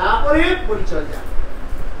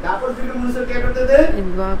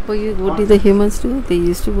 in Dwapar Yuga, what did the humans do? They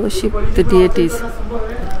used to worship the deities.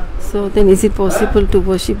 So then is it possible to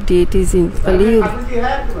worship deities in Kali-yuga?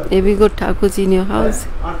 Have you got Thakurji in your house?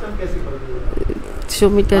 Show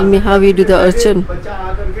me, tell me how you do the archan.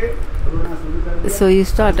 So you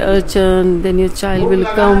start archan, then your child will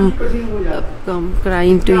come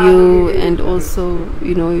crying to you, and also,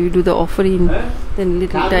 you do the offering, then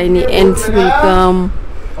little tiny ants will come,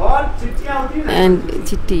 and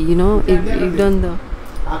chitti, you've done the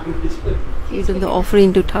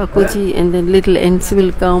offering to Thakurji, and then little ants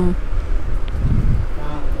will come.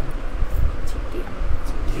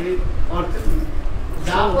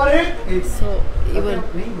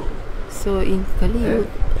 So in Kali-yuga,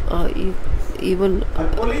 even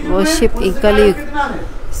worship in Kali-yuga.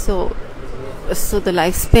 So the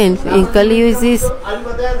lifespan in Kali-yuga is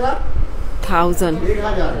 1,000.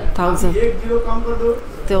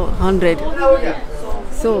 So 100.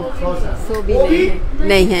 So भी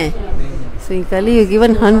नहीं है. So in Kali-yuga,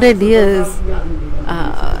 even 100 years,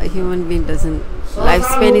 human being doesn't.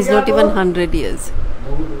 Lifespan is not even 100 years.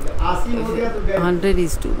 100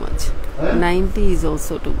 is too much. 90 is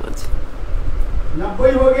also too much. 90.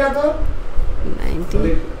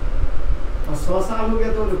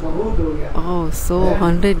 Oh, so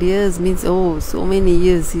 100 years means, so many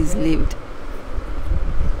years he's lived.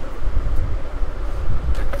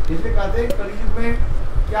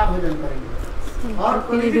 How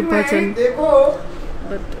can you do bhajan?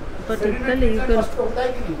 But in Kali-yuga,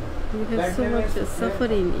 you have so much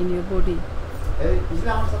suffering in your body.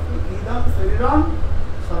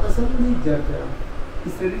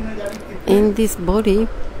 In this body,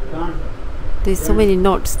 there's so many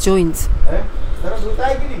knots, joints,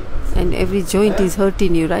 and every joint is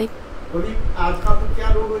hurting you, right?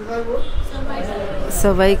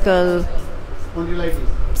 Cervical,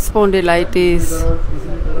 spondylitis,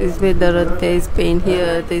 is where there is pain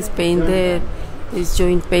here, there is pain there, there is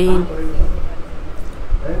joint pain.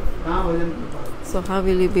 So how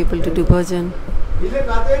will you be able to do bhajan?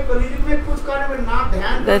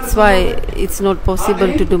 That's why it's not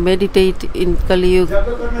possible to do meditate in Kali-yuga.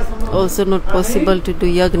 Also not possible to do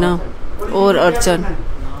yagna or archan.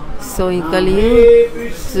 So in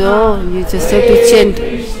Kali-yuga, so you just have to chant.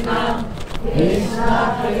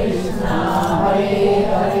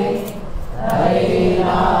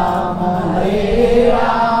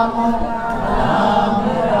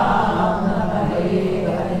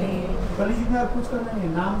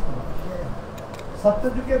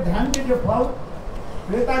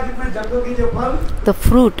 The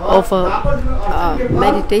fruit of a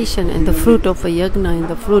meditation and the fruit of a yagna and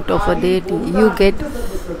the fruit of a deity, you get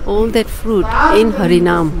all that fruit in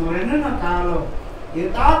Harinam.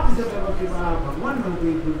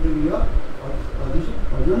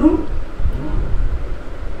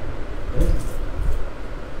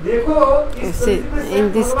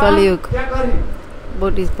 In this Kali-yuga,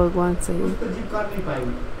 what is Bhagavan saying?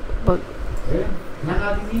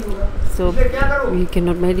 So we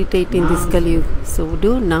cannot meditate in this Kali-yuga. So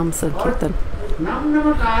do Nama-sankirtana.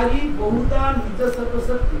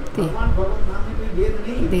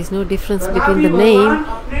 There is no difference between the name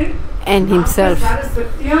and himself.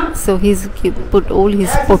 So he's put all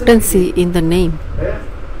his potency in the name.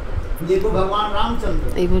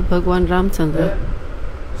 Even Bhagavan Ramchandra,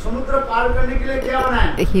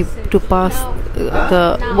 he to pass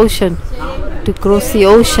the ocean, to cross the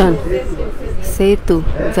ocean. Setu,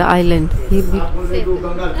 the island. He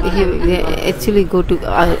actually go to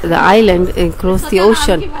the island and cross the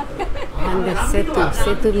ocean. And the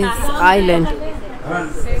Setu means island.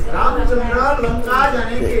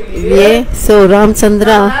 Yeah, so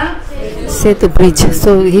Ramchandra Setu bridge.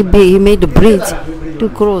 So he made a bridge to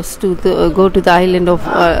cross to go to the island of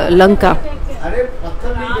Lanka.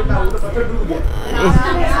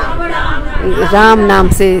 Ram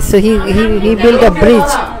Nam se. So he built a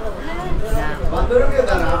bridge.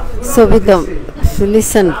 So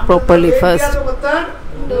listen properly first.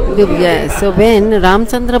 Yeah. So when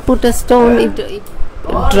Ramchandra put a stone, it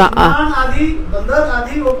drowned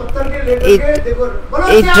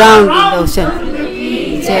in the ocean.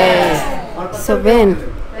 So when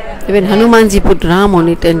Hanumanji put Ram on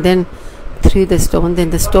it and then threw the stone, then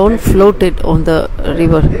the stone floated on the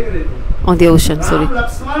river, on the ocean. Sorry.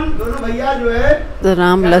 The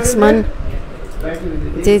Ram Lakshman,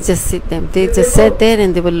 they just sat there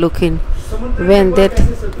and they were looking. When that,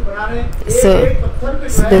 so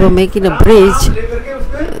they were making a bridge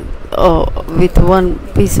with one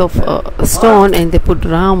piece of stone, and they put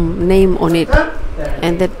Ram name on it,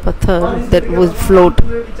 and that pathar that would float,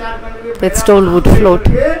 that stone would float.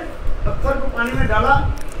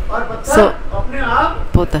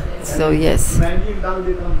 So yes.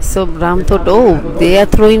 So Ram thought, oh, they are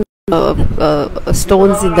throwing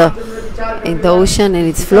stones in the ocean and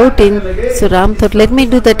it's floating. So Ram thought, let me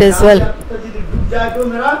do that as well.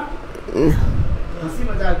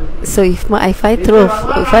 So if I throw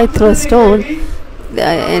a stone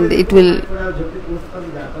and it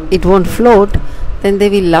won't float, then they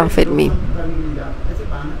will laugh at me.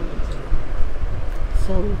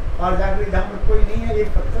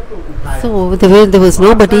 So when there was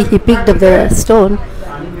nobody, he picked up the stone.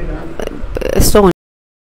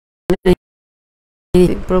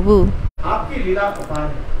 Prabhu,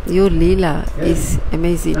 your Lila is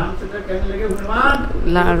amazing.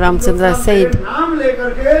 Ramchandra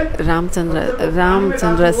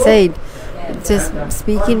said, just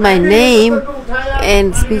speak in my name,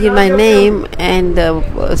 and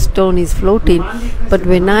the stone is floating. But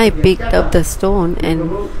when I picked up the stone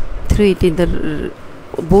and threw it in the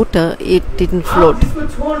water, it didn't float.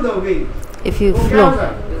 If you float,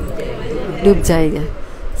 dub jayega.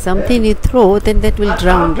 Something you throw, then that will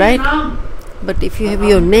drown, right? But if you have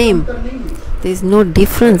your name, there is no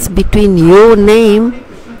difference between your name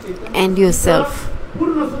and yourself.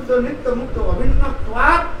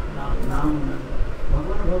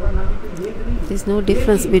 There is no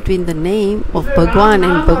difference between the name of Bhagwan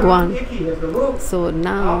and Bhagwan. So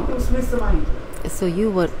now, so you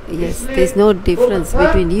were, yes, there is no difference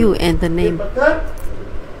between you and the name.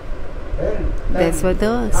 That's why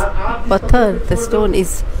the pathar, the stone,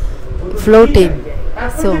 is floating.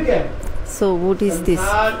 So what is this?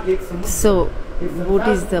 So what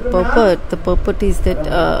is the purport? The purport is that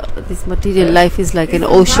this material life is like an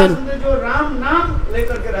ocean.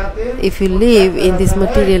 If you live in this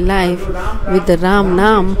material life with the Ram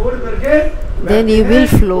Nam, then you will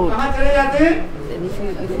float. And if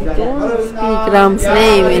you don't speak Ram's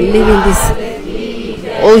name and live in this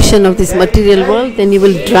ocean of this material world, then you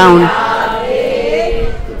will drown.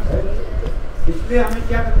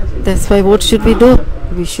 That's why what should we do?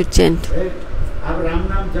 We should chant.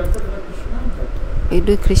 You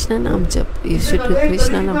do Krishna Nam Jap. You should do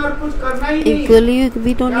Krishna Nam. In Kali-yuga,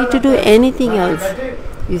 we don't need to do anything else.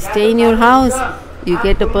 You stay in your house. You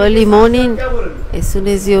get up early morning. As soon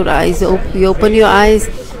as your eyes you open your eyes,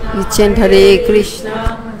 you chant Hare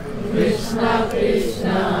Krishna, Krishna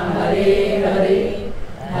Krishna, Hare Hare,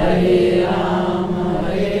 Hare Rama,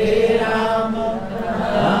 Hare Rama,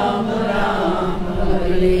 Rama Rama,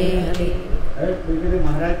 Hare Hare.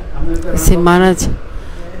 Say, Maharaj,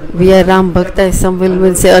 we are Ram Bhakta. Some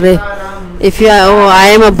will say, Arey, if you are, oh, I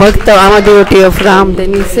am a Bhakta, I am a devotee of Ram,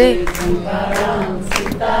 then you say, Sitaram,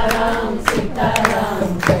 Sitaram,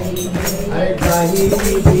 Sitaram,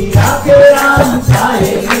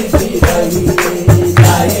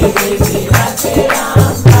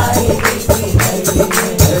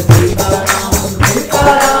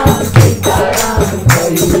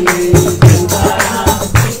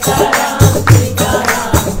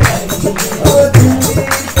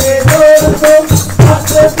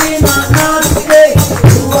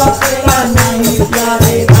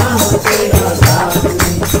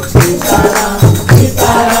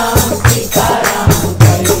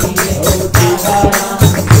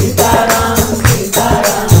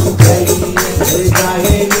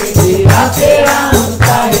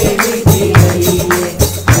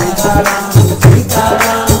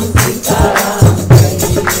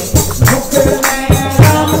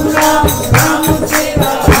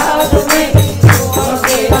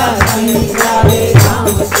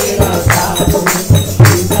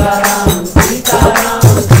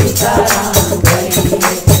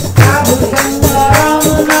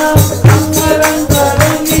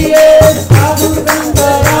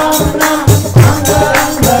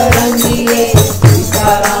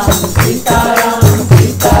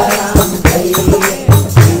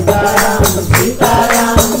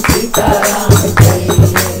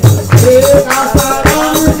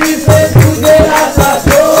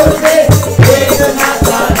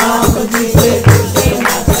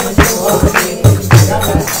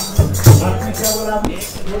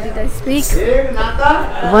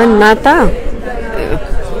 one nata.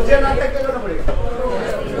 मुझे नाटक क्या करना पड़ेगा?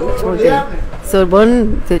 छोड़ दे. So one,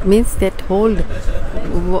 that means that hold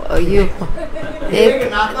you.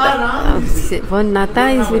 एक नाता Ram. One nata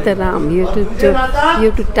is with the ram. You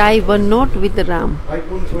have to tie one knot with the ram, भाई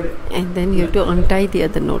कौन छोड़े? and then you have to untie the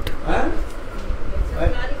other knot. हाँ?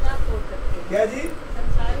 क्या जी?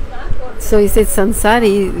 So he said,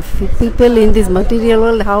 Sansari, people in this material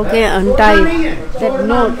world, how can untie that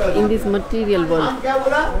knot in this material world? हम क्या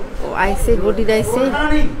बोला? Oh, I said, what did I say? छोड़ना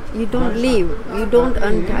नहीं. You don't leave, you don't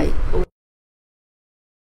untie.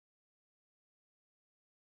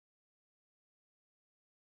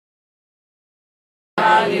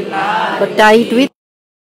 But tie it with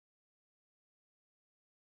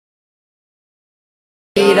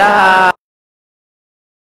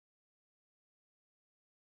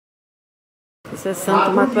So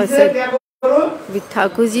Sant Mahatma said, क्या करो? with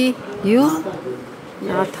Thakurji, you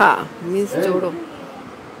Natha means Jodo.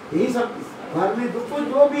 यही सब घर में दुख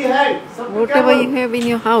जो भी है सब Whatever you have in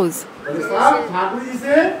your house, सब ठाकुर जी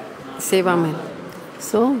से Seva mein.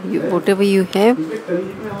 So, whatever you have,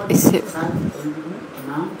 is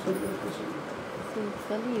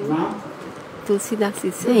Tulsidas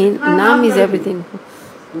is saying, Nam is everything.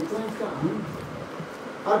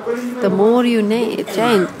 The more you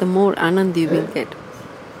chant, the more anand you will get.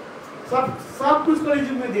 सब कुछ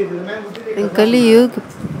कलयुग में दे देते. मैं उसे In Kali-yuga,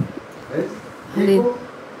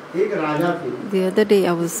 एक राजा थे. the other day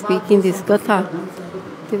I was speaking this katha.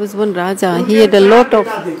 There was one Raja. He had a lot of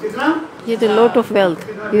wealth.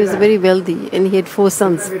 He was very wealthy, and he had 4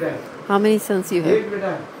 sons. How many sons you have? एक बेटा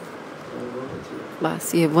है.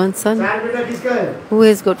 Bas, you have 1 son. 4 बेटा किसका है? Who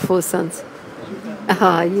has got 4 sons?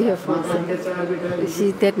 Ah, you have 4 sons. 4 बेटा है.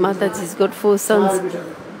 She, that Mataji's got 4 sons.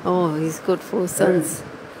 Oh, he's got 4 sons.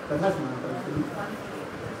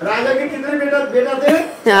 राजा के कितने बेटा थे?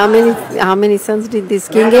 How many sons did this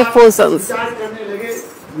king have? 4 sons. विचार करने लगे.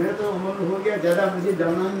 मैं तो उम्र हो गया, ज्यादा मुझे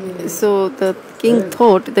डरना नहीं है. So the king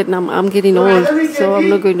thought that now I'm getting old, so I'm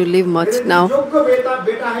not going to live much now. जो को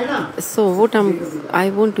बेटा है ना. So what I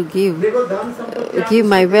want to देखो धन संपत्ति give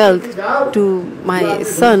my wealth to my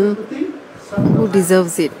son who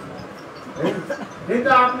deserves it. नहीं तो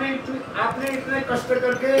आपने इतने कष्ट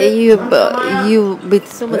करके You with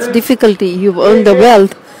so much difficulty you've earned the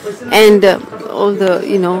wealth, and all the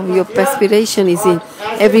your perspiration is in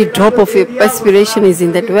every drop of your perspiration is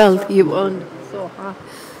in that wealth you've earned so hard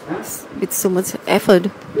with so much effort.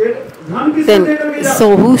 Then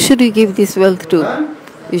so who should you give this wealth to?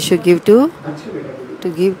 You should give to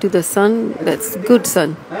the son. That's good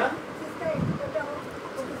son.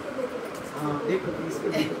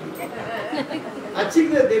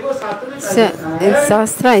 So in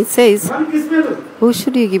Shastra it says, who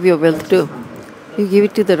should you give your wealth to? You give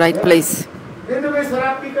it to the right place. So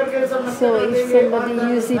if somebody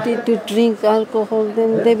uses it to drink alcohol,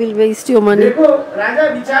 then they will waste your money.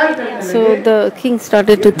 So the king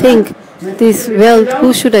started to think, this wealth,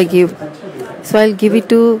 who should I give? So I'll give it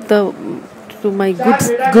to my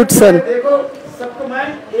good son.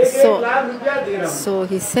 So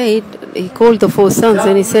he said, he called the 4 sons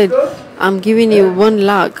and he said, I'm giving you 1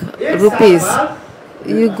 lakh rupees.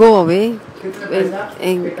 You go away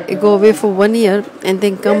and go away for 1 year and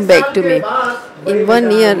then come back to me. In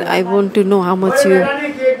 1 year, I want to know how much you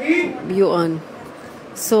earn.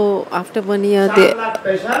 So after 1 year, the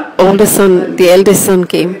eldest son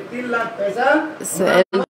came. So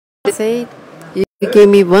eldest said, you gave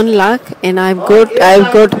me 1 lakh and I've got.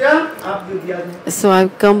 So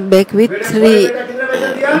I've come back with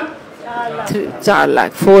 4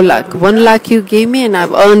 lakh, 4 lakh. 1 lakh you gave me and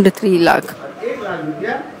I've earned 3 lakh.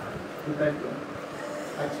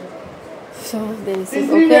 So then he said,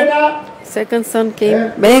 okay. Second son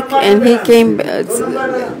came back and he came.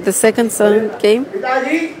 The second son came.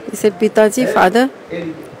 He said, Pitaji, father,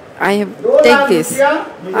 I have take this.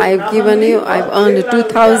 I have given you. I've earned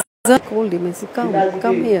 2,000. Called him and said, come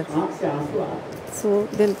here. So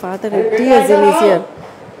then father had tears in his ear.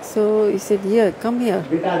 So he said, here, come here.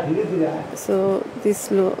 So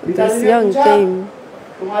this young came.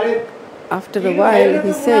 After a while,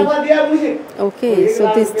 he said, okay,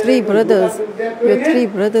 so these 3 brothers, your 3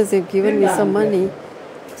 brothers have given me some money.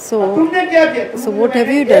 So what have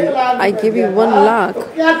you done? I gave you 1 lakh.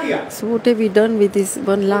 So what have you done with this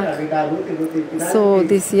 1 lakh? So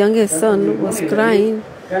this youngest son was crying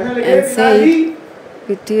and said,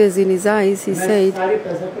 with tears in his eyes, he said,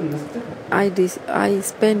 I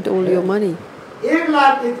spent all your money.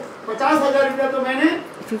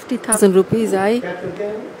 50,000 rupees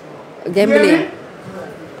gambling.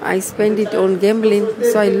 I spent it on gambling,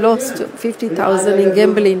 so I lost 50,000 in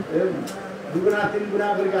gambling. दुगना तीन गुना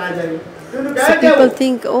करके आ जाएगा। So people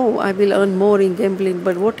think, oh, I will earn more in gambling,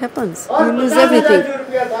 but what happens? You lose everything.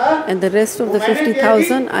 And the rest of the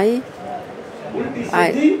 50,000, I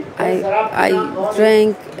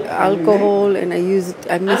drank alcohol and I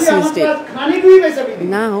misused it.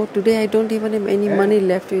 Now, today I don't even have any money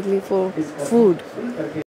left with me for food.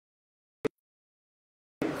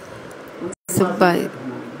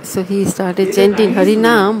 So he started chanting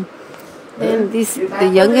Harinam, and the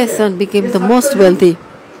youngest son became the most wealthy.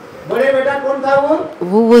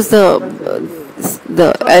 Who was the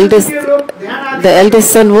eldest? The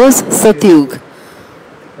eldest son was Satyug.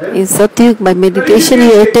 In Satyug, by meditation,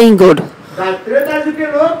 he attained God.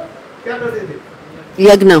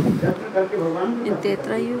 Yagna. In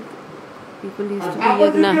Tetrayug, people used to do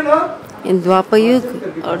Yagna. In Dwapayug,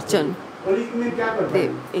 Archan.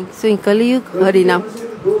 So in Kali-yuga, Harinam.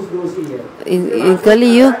 In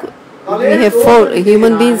Kali-yuga, we have fault.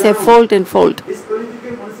 Human beings have fault and fault.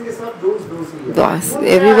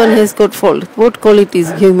 Everyone has got fault. What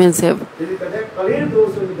qualities humans have?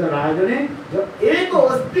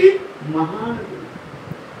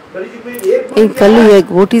 In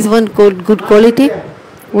Kali-yuga, what is one good quality?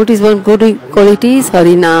 What is one good quality is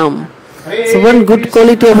Harinam. So one good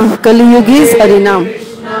quality of Kali-yuga is Harinam.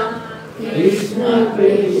 Krishna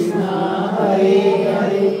Krishna Hare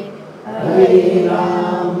Hare Hare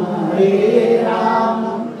Rama Hare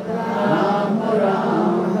Rama Rama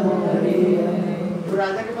Rama Hare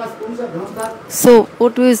Hare. So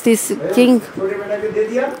what was this king?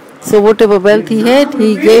 So whatever wealth he had,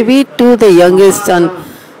 he gave it to the youngest son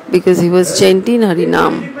because he was chanting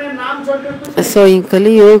Harinam. So in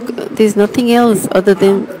Kali-yuga, there is nothing else other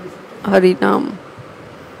than Harinam.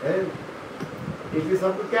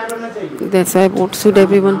 That's why what should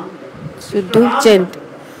everyone should do? Chant.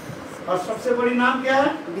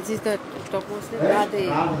 Which is the topmost name? Radhe.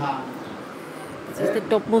 Which is the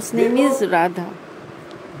topmost name is Radha.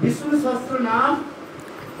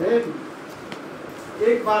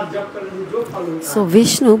 So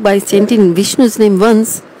Vishnu, by chanting Vishnu's name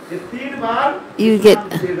once, you get.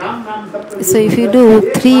 So if you do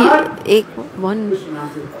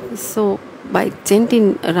 1, so by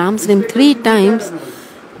chanting Ram's name 3 times,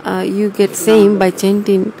 you get same by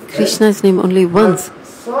chanting Krishna's name only once.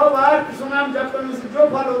 So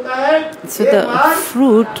the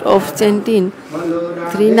fruit of chanting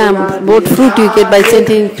 3 names, both fruit you get by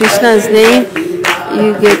chanting Krishna's name,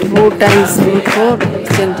 you get 4 times fruit for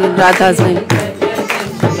chanting Radha's name.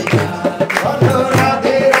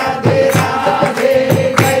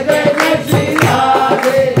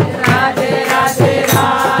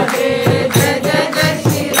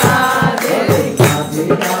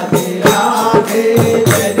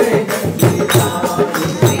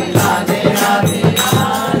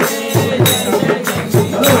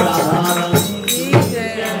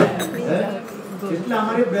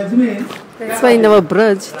 That's why in our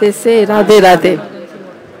Braj they say Radhe Radhe.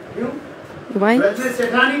 Why?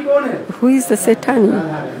 Who is the Setani?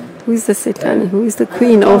 Who is the Setani? Who is the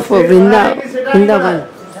queen of Vrindavan?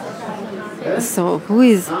 So who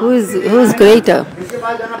is greater?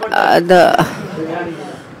 The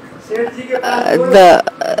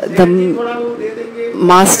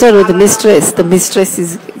master or the mistress? The mistress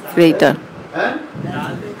is greater.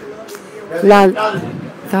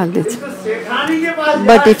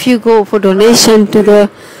 But if you go for donation to the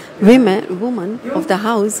woman of the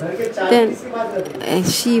house, then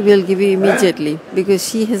she will give you immediately because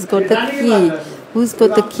she has got the key. Who's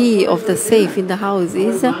got the key of the safe in the house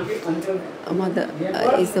is a mother,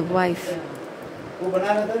 is the wife.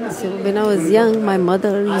 So when I was young, my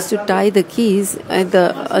mother used to tie the keys at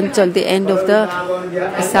until the end of the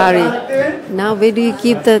sari. Now where do you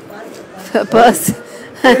keep the purse?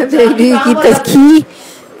 Where do you keep the key?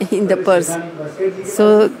 In the purse.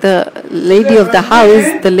 So the lady of the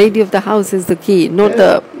house is the key, not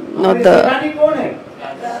the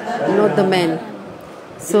man.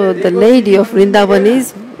 So the lady of Vrindavan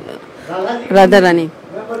is Radharani.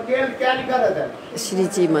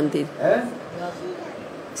 Shriji Mandir.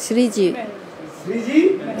 Shriji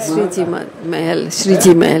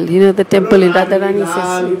Mahal. You know the temple in Radharani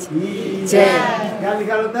says Shriji. Jai.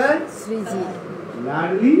 Shriji.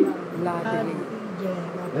 Ladli.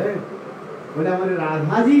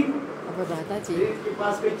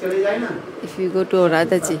 If you go to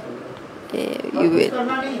Radha ji, you will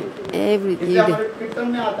everything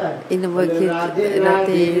in the work Radhe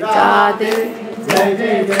Radhe Radhe Jai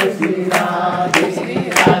Jai Shri Radhe Shri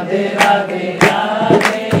Radhe Radhe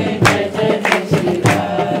Radhe Jai Jai Shri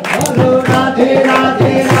Radhe Radhe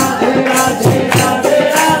Radhe Radhe Radhe Radhe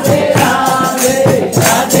Radhe Radhe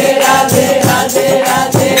Radhe Radhe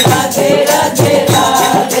Radhe Radhe Radhe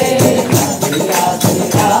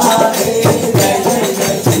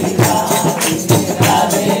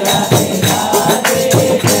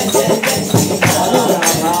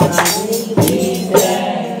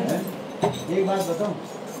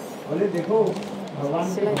देखो भगवान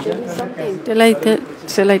Shall I tell you something?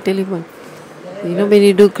 Shall I tell you one? You know, when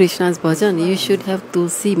you do Krishna's bhajan, you should have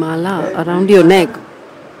tulsi mala around your neck.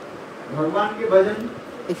 भगवान के भजन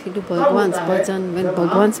If you do Bhagwan's bhajan, when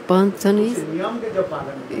Bhagwan's bhajan is, नियम के जब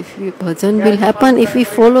पालन if you bhajan will happen if we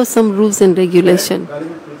follow some rules and regulation. गले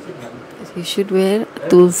में तुलसी धारण You should wear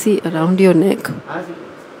tulsi around your neck. आज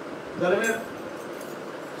गले में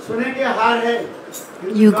सोने के हार है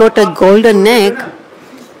You got a golden neck.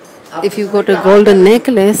 If you got a golden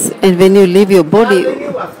necklace and when you leave your body,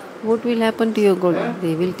 what will happen to your gold?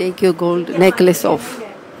 They will take your gold necklace off.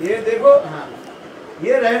 ये देखो हाँ,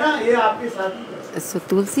 ये रहना ये आपके साथ So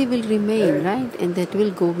tulsi will remain, right? And that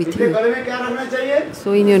will go with इसलिए you. गले में क्या रखना चाहिए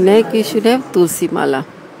So in your neck you should have tulsi mala.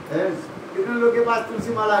 कितने लोग के पास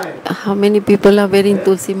तुलसी माला है How many people are wearing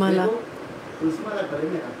tulsi mala? देखो, तुलसी माला गले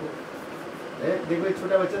में रखो देखो एक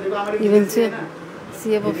छोटा बच्चा देखो हमारे Even विदेश से है ना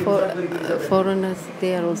see our foreigners,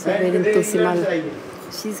 they are also wearing tulsi mala.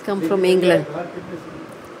 She's come from England.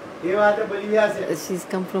 ये बात है बोलिविया से She's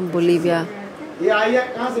come from Bolivia. ये आई है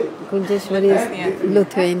कहाँ से Kunjeshwari is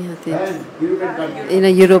Lithuania, I think. European country In a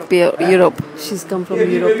Europe. She's come from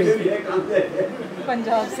Europe.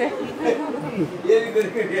 Punjab से ये भी गुरु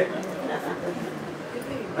है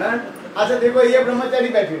अच्छा देखो ये ब्रह्मचारी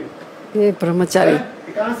बैठे हैं। Hey, brahmachari.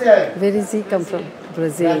 ये कहाँ से आए Where is he come from?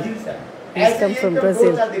 Brazil. Brazil से आए। He's ऐसे come ये from कब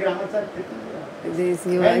Brazil. 2 साल दिख रहा है, मतलब कितना? This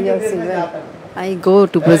you मैं are इनके देश also में well. जाता हूँ। I go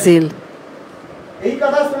to Brazil. यही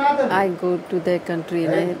कथा सुनाते हैं। I go to their country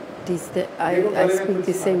and I teach I speak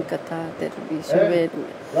the same katha that we should wear.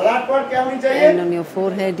 ललाट पर क्या होनी चाहिए And on your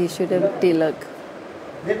forehead you should have tilak.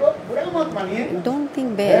 देखो बुरा मत मानिए Don't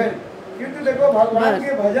think bad. क्योंकि देखो भगवान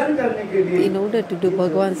के भजन करने के लिए In order to do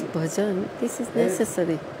Bhagwan's bhajan, this is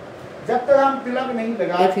necessary. जब तक हम तिलक नहीं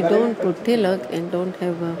लगा If you don't put tilak and don't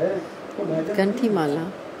have a तो भजन kanthi mala,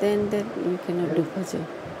 then you cannot do bhajan.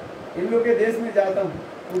 इन लोग के देश में जाता हूँ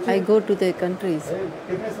I go to their countries.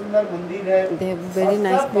 कितने सुंदर मंदिर है They have very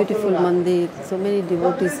nice, beautiful mandir. So many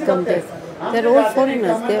devotees come there. They are all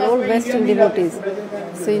foreigners. They are all Western devotees.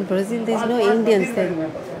 So in Brazil, there is no Indians there.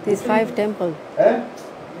 There is 5 temples.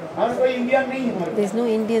 हम कोई Indian नहीं है There is no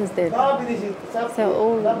Indians there. सब विदेशी सब They are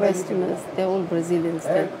all Westerners. They are all Brazilians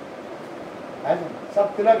there.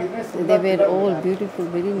 सब तिलक इतने They सुंदर wear all beautiful,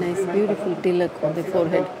 very nice, beautiful tilak on their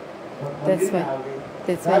forehead.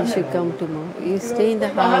 That's why you should come tomorrow. You stay in the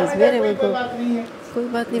house, wherever you go. कोई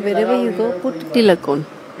बात नहीं, wherever you go, put tilak on.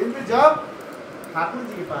 फिर जब ठाकुर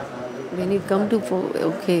जी के पास आओगे When you come to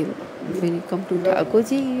when you come to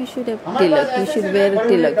Thakurji, you should have tilak. You should wear a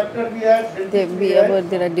tilak. Doctor भी है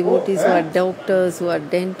There are devotees who are doctors, who are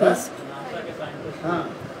dentists, हाँ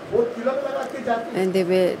वो तिलक लगा के जाते and they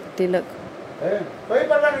wear tilak. हैं कोई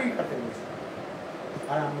परवाह नहीं करते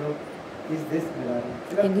और हम लोग इस देश में रह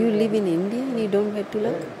रहे हैं And you live in India and you don't wear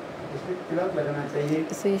tilak. इसमें तिलक लगाना चाहिए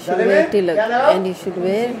So you should wear tilak and you should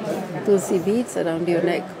wear tulsi beads around your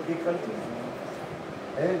neck.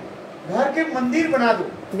 घर के मंदिर बना दो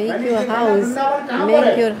Make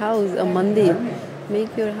your house a mandir.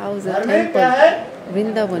 Make your house a घर में क्या temple. है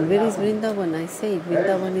Vrindavan. Where is Vrindavan? I said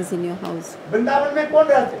Vrindavan is in your house. Vrindavan में कौन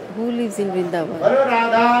रहते हैं Who lives in Vrindavan? बोलो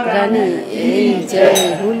Radha Rani. Hey,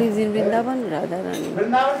 Jai. Who lives in Vrindavan? Radharani.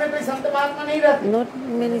 Vrindavan में कोई संत महात्मा नहीं रहते Not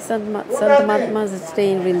many Sant Mahatmas stay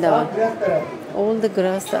in Vrindavan. गृहस्थ रहते All the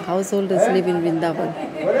grahastha householders live in Vrindavan.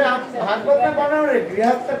 बोले आप भागवत में पढ़ रहे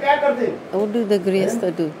गृहस्थ क्या करते What do the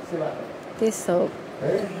grahastha do? सेवा They serve.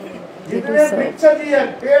 जितने वृक्ष जी है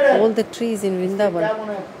पेड़ है All the trees in क्या Vrindavan,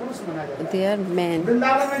 माना है पुरुष माना जाता है they are men.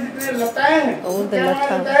 वृंदावन में जितने लताएं हैं All the क्या माना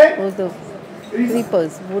जाता latha, है all the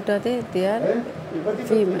creepers, what are they? They are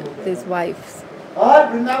female. There's wives. और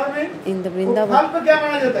वृंदावन में In the फल Vrindavan, को क्या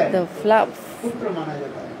माना जाता है the पुत्र माना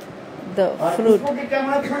जाता है the और fruit, पुष्पों के क्या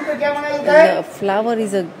माना फूल को क्या माना जाता है the flower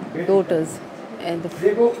is a daughters, and the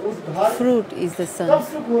देखो उस घर fruit is the कब son.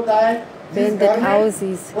 सुख होता है जिस When घर that में house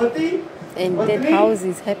is, पति and that पत्नी house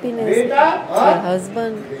is happiness, बेटा your और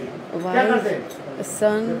husband, क्या करते हैं wife,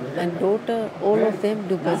 son, and daughter, all of them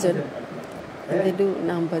do bhajan. And they do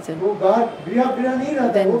nam bhajan. वो घर गृह नहीं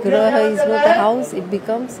रहता Then वो गृह graha क्या is बन not जाता a है? house, it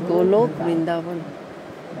becomes Golok Vrindavana.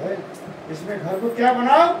 है? इसमें घर को क्या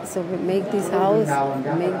बनाओ So we make this house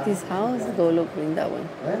Golok Vrindavana.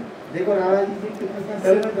 है? देखो राधा जी की कितनी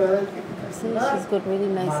सुंदर राधा जी की See, she's got very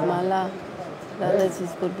nice mala. Radha,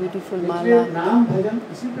 she's got beautiful इसलिए mala. नाम भजन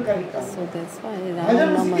इसी प्रकार ही काम So that's why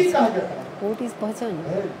भजन उसी की कहा Rama-nama. जाता है What is bhajan?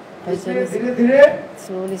 Bhajan इसलिए is धीरे धीरे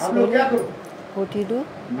slowly, हम लोग क्या slowly. करो What you do?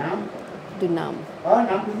 नाम Do nam. और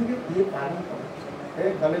नाम किसी के ये पालन करो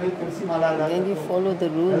है? गले में तुलसी माला लगा And you follow the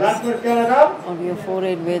rules. गलाट पर क्या लगाओ On your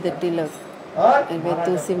forehead wear the tilak और and wear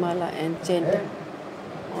tulsi mala and chant.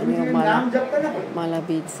 on your mala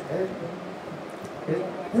beads.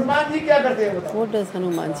 Hanuman ji क्या करते हैं बताओ? What does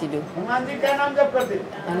Hanumanji do? Hanuman ji क्या नाम जप करते हैं?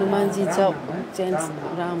 Hanumanji chants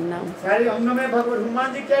Ram Nam. सारे अंगों में भगवान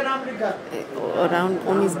हनुमान जी क्या नाम लिखा? Around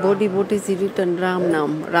on his body, what is he written? Ram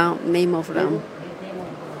Nam, name of Ram.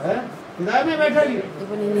 हृदय में बैठा ही।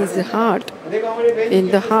 Even in his heart, in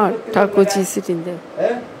the heart, Thakurji is sitting there.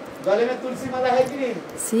 गले में तुलसी माला है कि नहीं?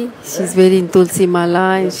 See, she's wearing tulsi mala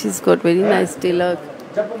and she's got very nice tilak.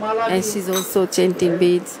 And she's also chanting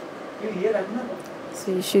beads.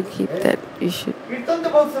 So you should keep that. You should. कीर्तन तो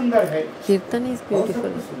बहुत सुंदर है। Kirtan is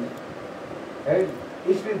beautiful.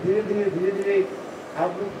 इसमें धीरे-धीरे आप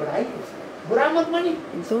लोग बढ़ाइए। बुरा मत मानिए।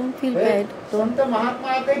 Don't feel bad. संत महात्मा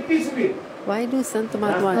आके पीस भी। Why do Sant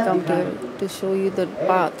Mahatma come to show you the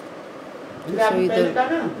path?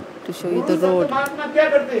 To show you the road. महात्मा क्या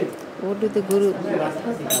करते हैं? What do the Guru?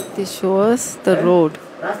 They show us the road.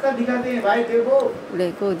 रास्ता दिखाते हैं भाई देखो।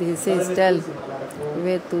 देखो, he says, tell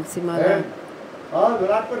where tulsi mala. और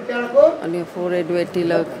गुलाब पर क्या रखो? On your forehead wear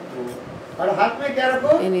tilak. और हाथ में क्या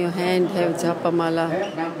रखो? In your hand have japa mala.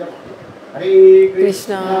 नाम जप। हरे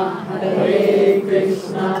Krishna, Hare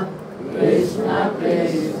कृष्णा कृष्णा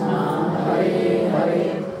कृष्णा हरे हरे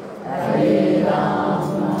हरे राम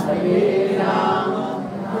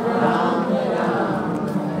राम राम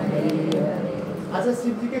हरे हरे। अच्छा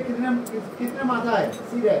शिव जी के कितने माथा है?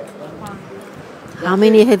 सिर है। How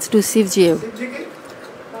many heads do Shivji have?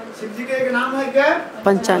 Shiv जी के एक नाम है क्या?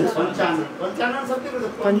 Panchana. पंचानन शब्द को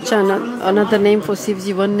Panchana. Another name for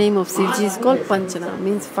Shivji. One name of Shivji is called Panchana.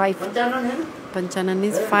 Means 5. Panchanan है ना? Panchana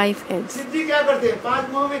means 5 heads. शिव जी क्या करते हैं? 5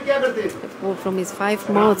 मुंह में क्या करते हैं? From his 5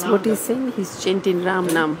 mouths, what he's saying? He's chanting Ram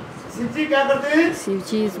Nam. Shiv जी क्या करते हैं?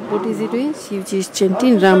 Shivji is, what is he doing? Shivji is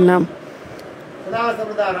chanting Ram Nam. सदा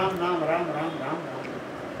सर्वदा राम नाम राम राम राम राम।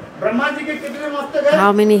 ब्रह्मा जी के कितने मस्तक है?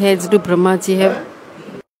 How many heads do Brahmaji have?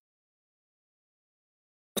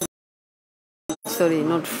 Sorry,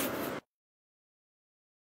 not 4.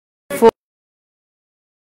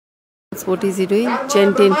 What is he doing?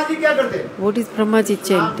 Chanting. Brahma ji क्या करते हैं? What is Brahmaji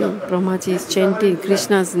chanting? Brahmaji is chanting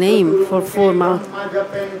Krishna's name for 4 mouths.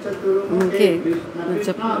 Okay.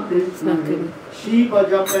 Shiv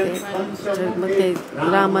जपें Okay.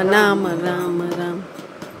 Rama-nama, Rama, Rama.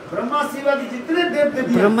 Brahma Shiv आदि जितने देव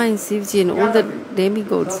देवी Brahma and Shivji and all the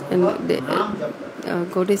demigods and the,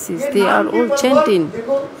 goddesses, they are all chanting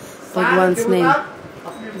Bhagavan's name.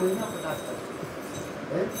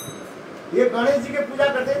 ये गणेश जी के पूजा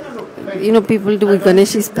करते हैं ना लोग। You know, people do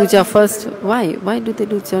Ganesh's puja first. Why? Why do they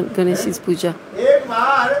do Ganesh's puja? एक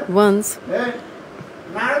बार Once,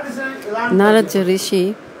 Narad से ऐलान Narada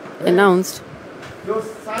Rishi announced जो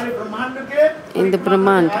सारे ब्रह्मांड के in the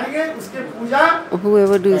Brahmand, आएंगे उसके पूजा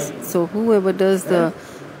whoever does the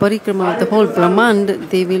parikrama of the whole Brahmand,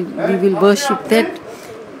 we will worship that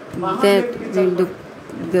will do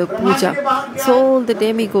the puja. So all the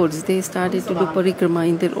demigods, they started to do parikrama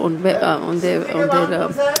in their own on their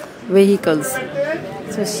vehicles.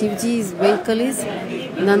 So Shivji's vehicle is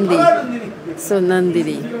Nandi. So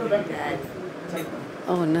Nandini.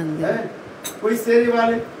 Oh, Nandi. कोई शेर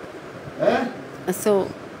वाले हैं? So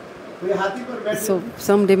कोई हाथी पर बैठे So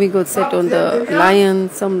some demigods sat on the lion,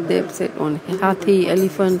 some they sat on hathi,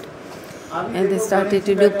 elephant, and they started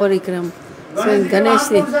to do parikram. So in Ganesh,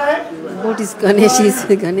 what is Ganesh's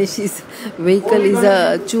vehicle is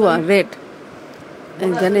a chua, rat.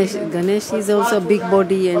 And Ganesh is also a big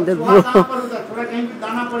body, and the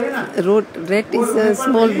rat is a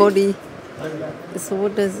small body. So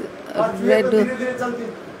what does rat do?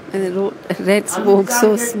 And rats walk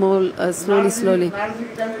so small, slowly.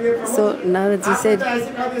 So Naraji said,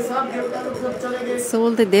 so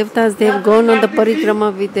all the devtas, they have gone on the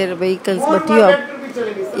parikrama with their vehicles, but you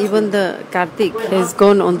have, even the Kartik has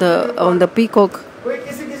gone on the peacock.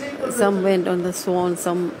 Some went on the swan,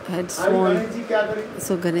 some had swan.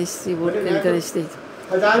 So Ganesh did.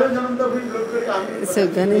 So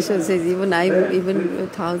Ganesh says, even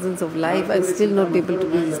thousands of life, I'll still not be able to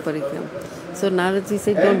do this parikrama. So Naraji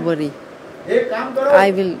said, don't worry.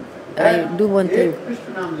 I do one thing.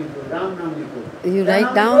 You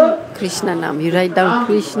write down Krishna name. You write down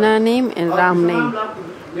Krishna name and Ram name.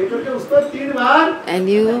 And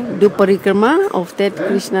you do parikrama of that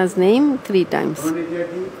Krishna's name 3 times.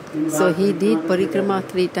 So he did parikrama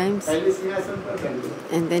 3 times.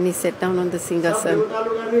 And then he sat down on the Singhasan.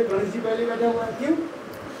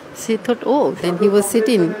 She thought, oh, then he was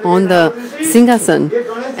sitting on the Singhasan.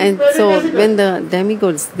 And so when the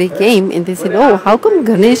demigods, they came and they said, oh, how come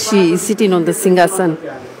Ganesh is sitting on the Singhasan?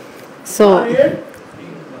 So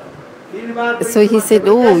he said,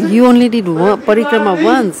 oh, you only did parikrama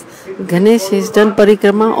once. Ganesh has done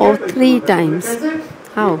parikrama of 3 times.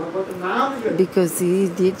 How? Because he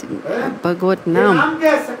did Bhagavad Nam.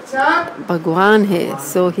 Bhagwan hai.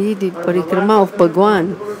 So he did parikrama of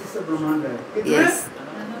Bhagwan. Yes.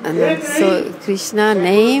 And then, so Krishna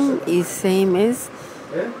name is same as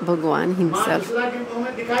Bhagwan himself.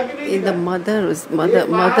 In the mother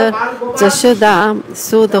Jashoda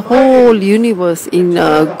saw the whole universe in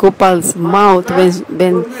Gopal's mouth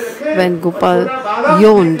when Gopal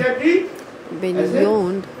yawned. When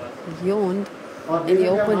he yawned and he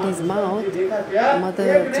opened his mouth,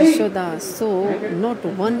 Mother Jashoda saw not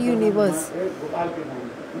one universe,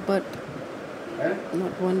 but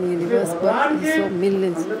he saw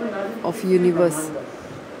millions of universe.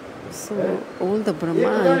 So all the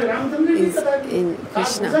Brahman is in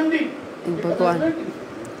Krishna, in Bhagwan.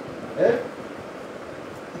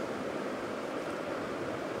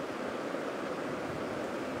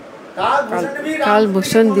 Kal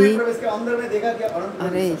Bhushandi,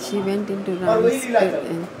 she went into Ram's spirit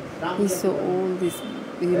and he saw all these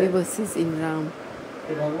universes in Ram.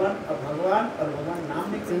 So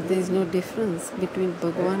there is no difference between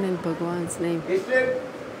Bhagwan and Bhagwan's name.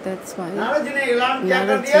 That's why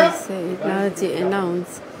Naraji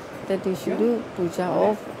announced that you should do puja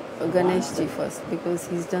of Ganeshji first, because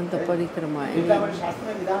he's done the parikrama.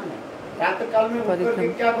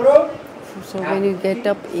 So when you get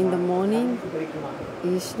up in the morning,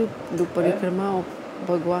 you should do parikrama of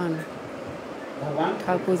Bhagwan,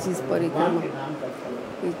 Thakurji's parikrama.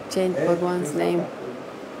 You chant Bhagwan's name.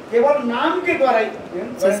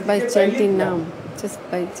 Just by chanting Nam,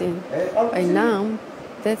 by Nam.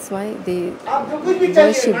 That's why they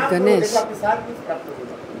worship Ganesh.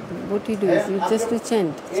 What you do is you just to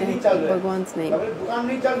chant Bhagwan's name.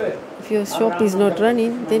 If your shop is not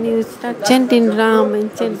running, then you start chanting Ram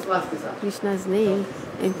and chant Krishna's name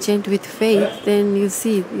and chant with faith, then you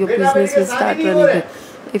see your business will start running.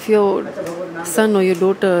 If your son or your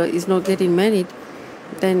daughter is not getting married,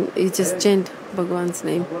 then you just chant Bhagwan's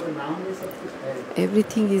name.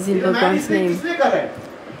 Everything is in Bhagwan's name.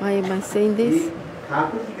 Why am I saying this?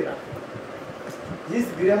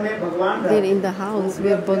 Then in the house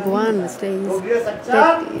where Bhagwan stays,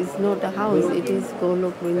 that is not a house, it is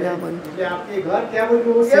Goloka Vrindavana.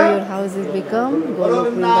 So your house has become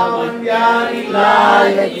Goloka Vrindavana.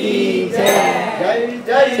 Lal ki jai,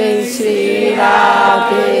 jai Shri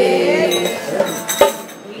Radhe.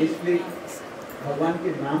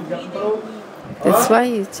 That's why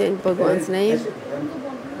you chant Bhagwan's name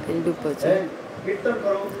and do bhajan. You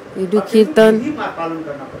do kirtan,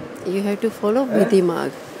 you have to follow Vidhi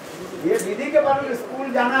Marg.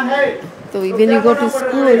 So when you go to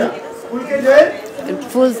school, it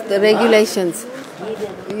follows the regulations.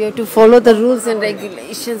 You have to follow the rules and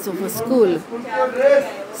regulations of a school.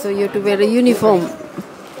 So you have to wear a uniform.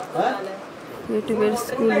 You have to wear a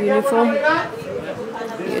school uniform.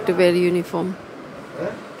 You have to wear a uniform.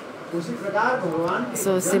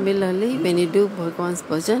 So similarly, when you do Bhagwan's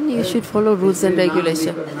bhajan, you should follow rules and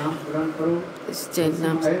regulations. Chant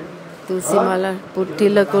names. Tulsi mala, put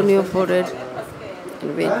tilak on your forehead.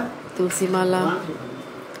 And wait, Tulsi mala.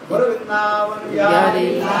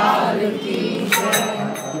 Yari.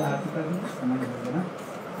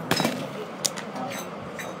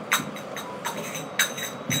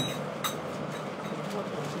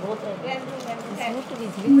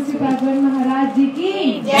 पूज्य भगवान महाराज जी की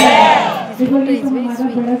जय। देखो ये तो हमारा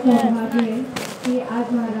बड़ा सौभाग्य है कि आज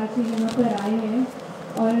महाराज जी यहाँ पर आए हैं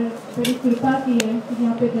और बड़ी कृपा की है कि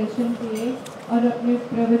यहाँ पे दर्शन किए और अपने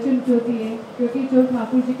प्रवचन जो दिए, क्योंकि जो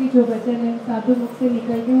ठाकुर जी की जो वचन है साधु मुख से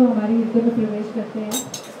निकल के वो हमारे हृदय में प्रवेश करते हैं,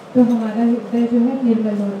 तो हमारा हृदय जो है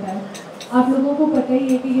निर्मल होता है। आप लोगों को पता ही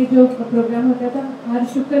है कि ये जो प्रोग्राम होता था हर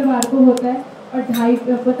शुक्रवार को होता है और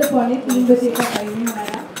 2:30-3 बजे का टाइम है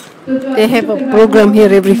हमारा। They have a program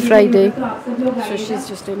here every Friday. So she's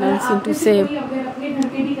just announcing to say,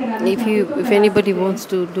 if anybody wants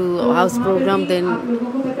to do a house program, then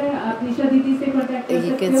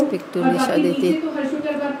he can speak to Nisha Diti.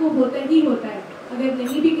 अगर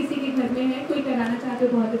नहीं भी किसी के घर में है, कोई कराना चाहते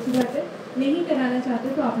हो बहुत अच्छी बात है, नहीं कराना चाहते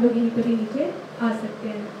तो आप लोग यहीं पर ही नीचे आ सकते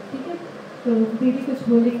हैं, ठीक है? तो दीदी कुछ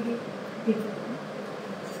बोलेंगे?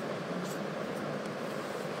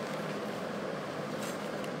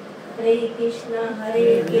 हरे कृष्णा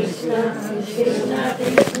कृष्णा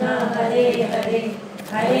कृष्णा हरे हरे,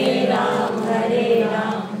 हरे राम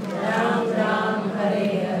राम राम हरे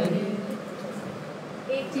हरे।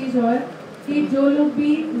 एक चीज और कि जो लोग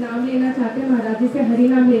भी नाम लेना चाहते हैं, महाराज जी से हरि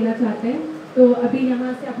नाम लेना चाहते हैं, तो अभी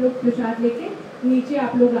यहाँ से आप लोग प्रसाद लेके नीचे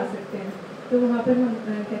आप लोग आ सकते हैं। तो वहाँ पर हम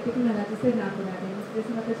कहते हैं कि महाराज जी से नाम बुला देंगे। जैसे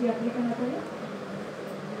माता जी आपने कहा था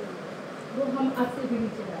वो हम आपसे भी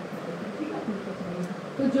नीचे बात करेंगे, ठीक है?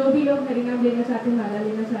 तो तो जो भी लोग हरिनाम लेना चाहते हैं, माला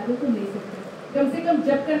लेना चाहते हैं तो ले सकते हैं। कम से कम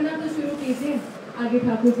जब करना तो शुरू कीजिए, आगे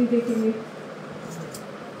ठाकुर जी देखेंगे।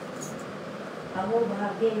 अब वो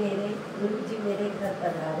भाग्य मेरे गुरु जी मेरे घर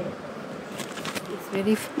पधारे। It's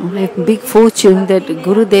very big fortune that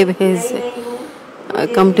Gurudev has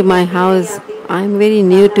come to my house. I'm very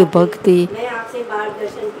new to bhakti. मैं आपसे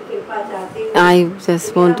मार्गदर्शन की कृपा चाहती हूँ। I just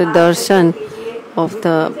want a darshan of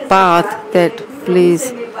the path that please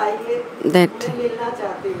that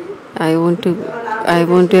I want to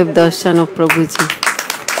have darshan of Prabhuji.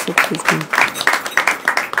 So please me.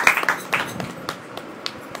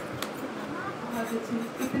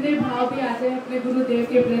 इतने भाव भी आ जाए अपने गुरुदेव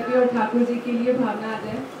के प्रति और ठाकुर जी के लिए भावना आ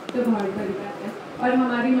जाए तो भाव भरी बात है। और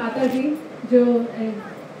हमारी माता जी जो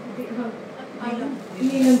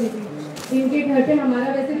नीलम दीदी, इनके घर पे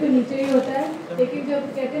हमारा वैसे तो नीचे ही होता है, लेकिन जब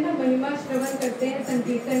कहते हैं ना महिमा श्रवण करते हैं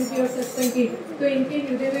संकीर्तन की और सत्संग की, तो इनके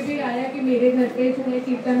हृदय में भी आया कि मेरे घर पे जो है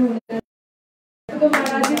कीर्तन होना है, तो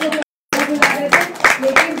महाराज जी को बुला रहे थे।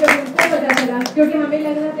 लेकिन जब उनको पता चला, क्योंकि हमें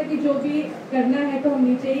लग रहा था कि जो भी करना है तो हम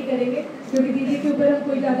नीचे ही करेंगे, क्योंकि दीदी के ऊपर हम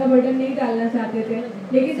कोई ज्यादा बर्डन नहीं डालना चाहते थे।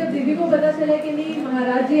 लेकिन जब दीदी को पता चला कि नहीं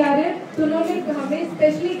महाराज जी आ रहे हैं, तो उन्होंने हमें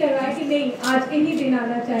स्पेशली करवाया कि नहीं आज के ही दिन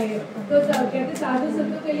आना चाहिए। तो कहते साधु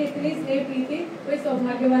संतों के लिए इतनी स्नेह प्रीति कोई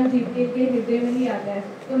सौभाग्यवान जीव के हृदय में ही आता है।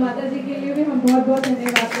 तो माता जी के लिए भी हम बहुत बहुत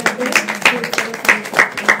धन्यवाद करते हैं।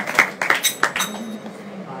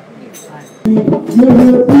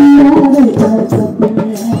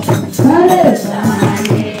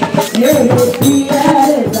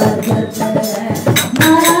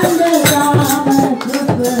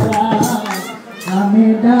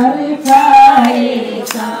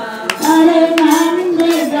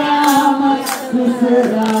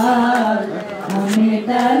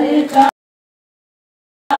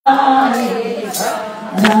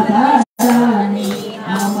 राधारानी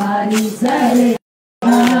हमारी सरकार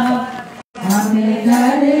हमें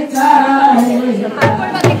घर का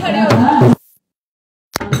हमारी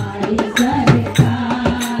सरकार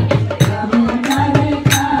हमें घर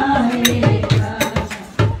का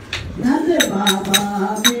नंद बाबा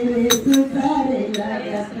मेरे सुकर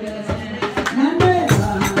लगत, नंद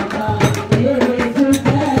बाबा मेरे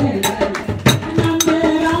सुकर लगत, नंद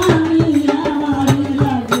रानी हमारी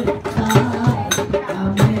लगता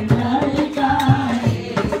हमें घर का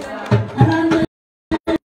नंद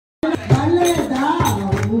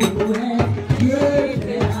बलदाऊ है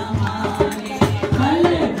ये हमारे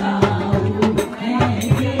बलदाऊ है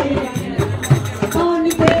ये कौन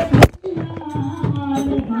के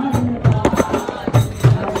हमारे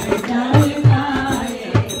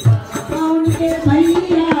कौन के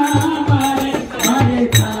भैया हमारे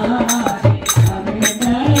हमें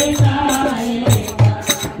डर गाए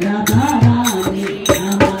राधारानी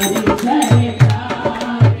हमारी सरकार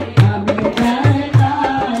हमें डर गाए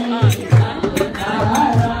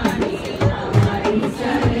राधारानी हमारी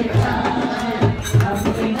सरकार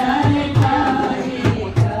हमें डर गाए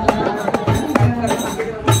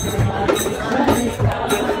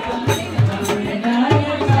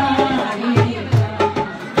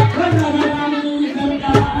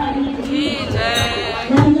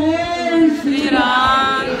श्री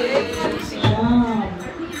राम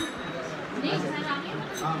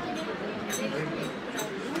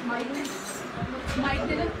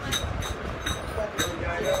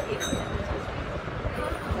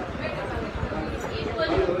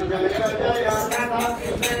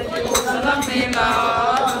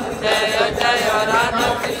जय जय राधा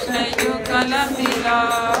कृष्ण युगल मिला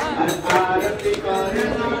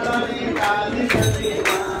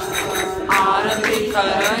आरती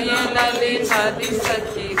कर ये ललित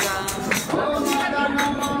सखीगा मदन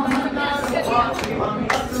मोहन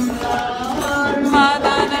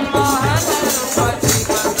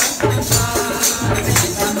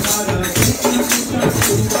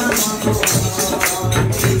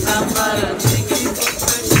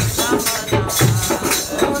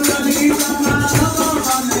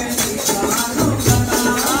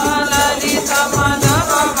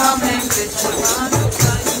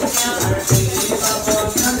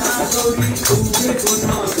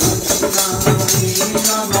Good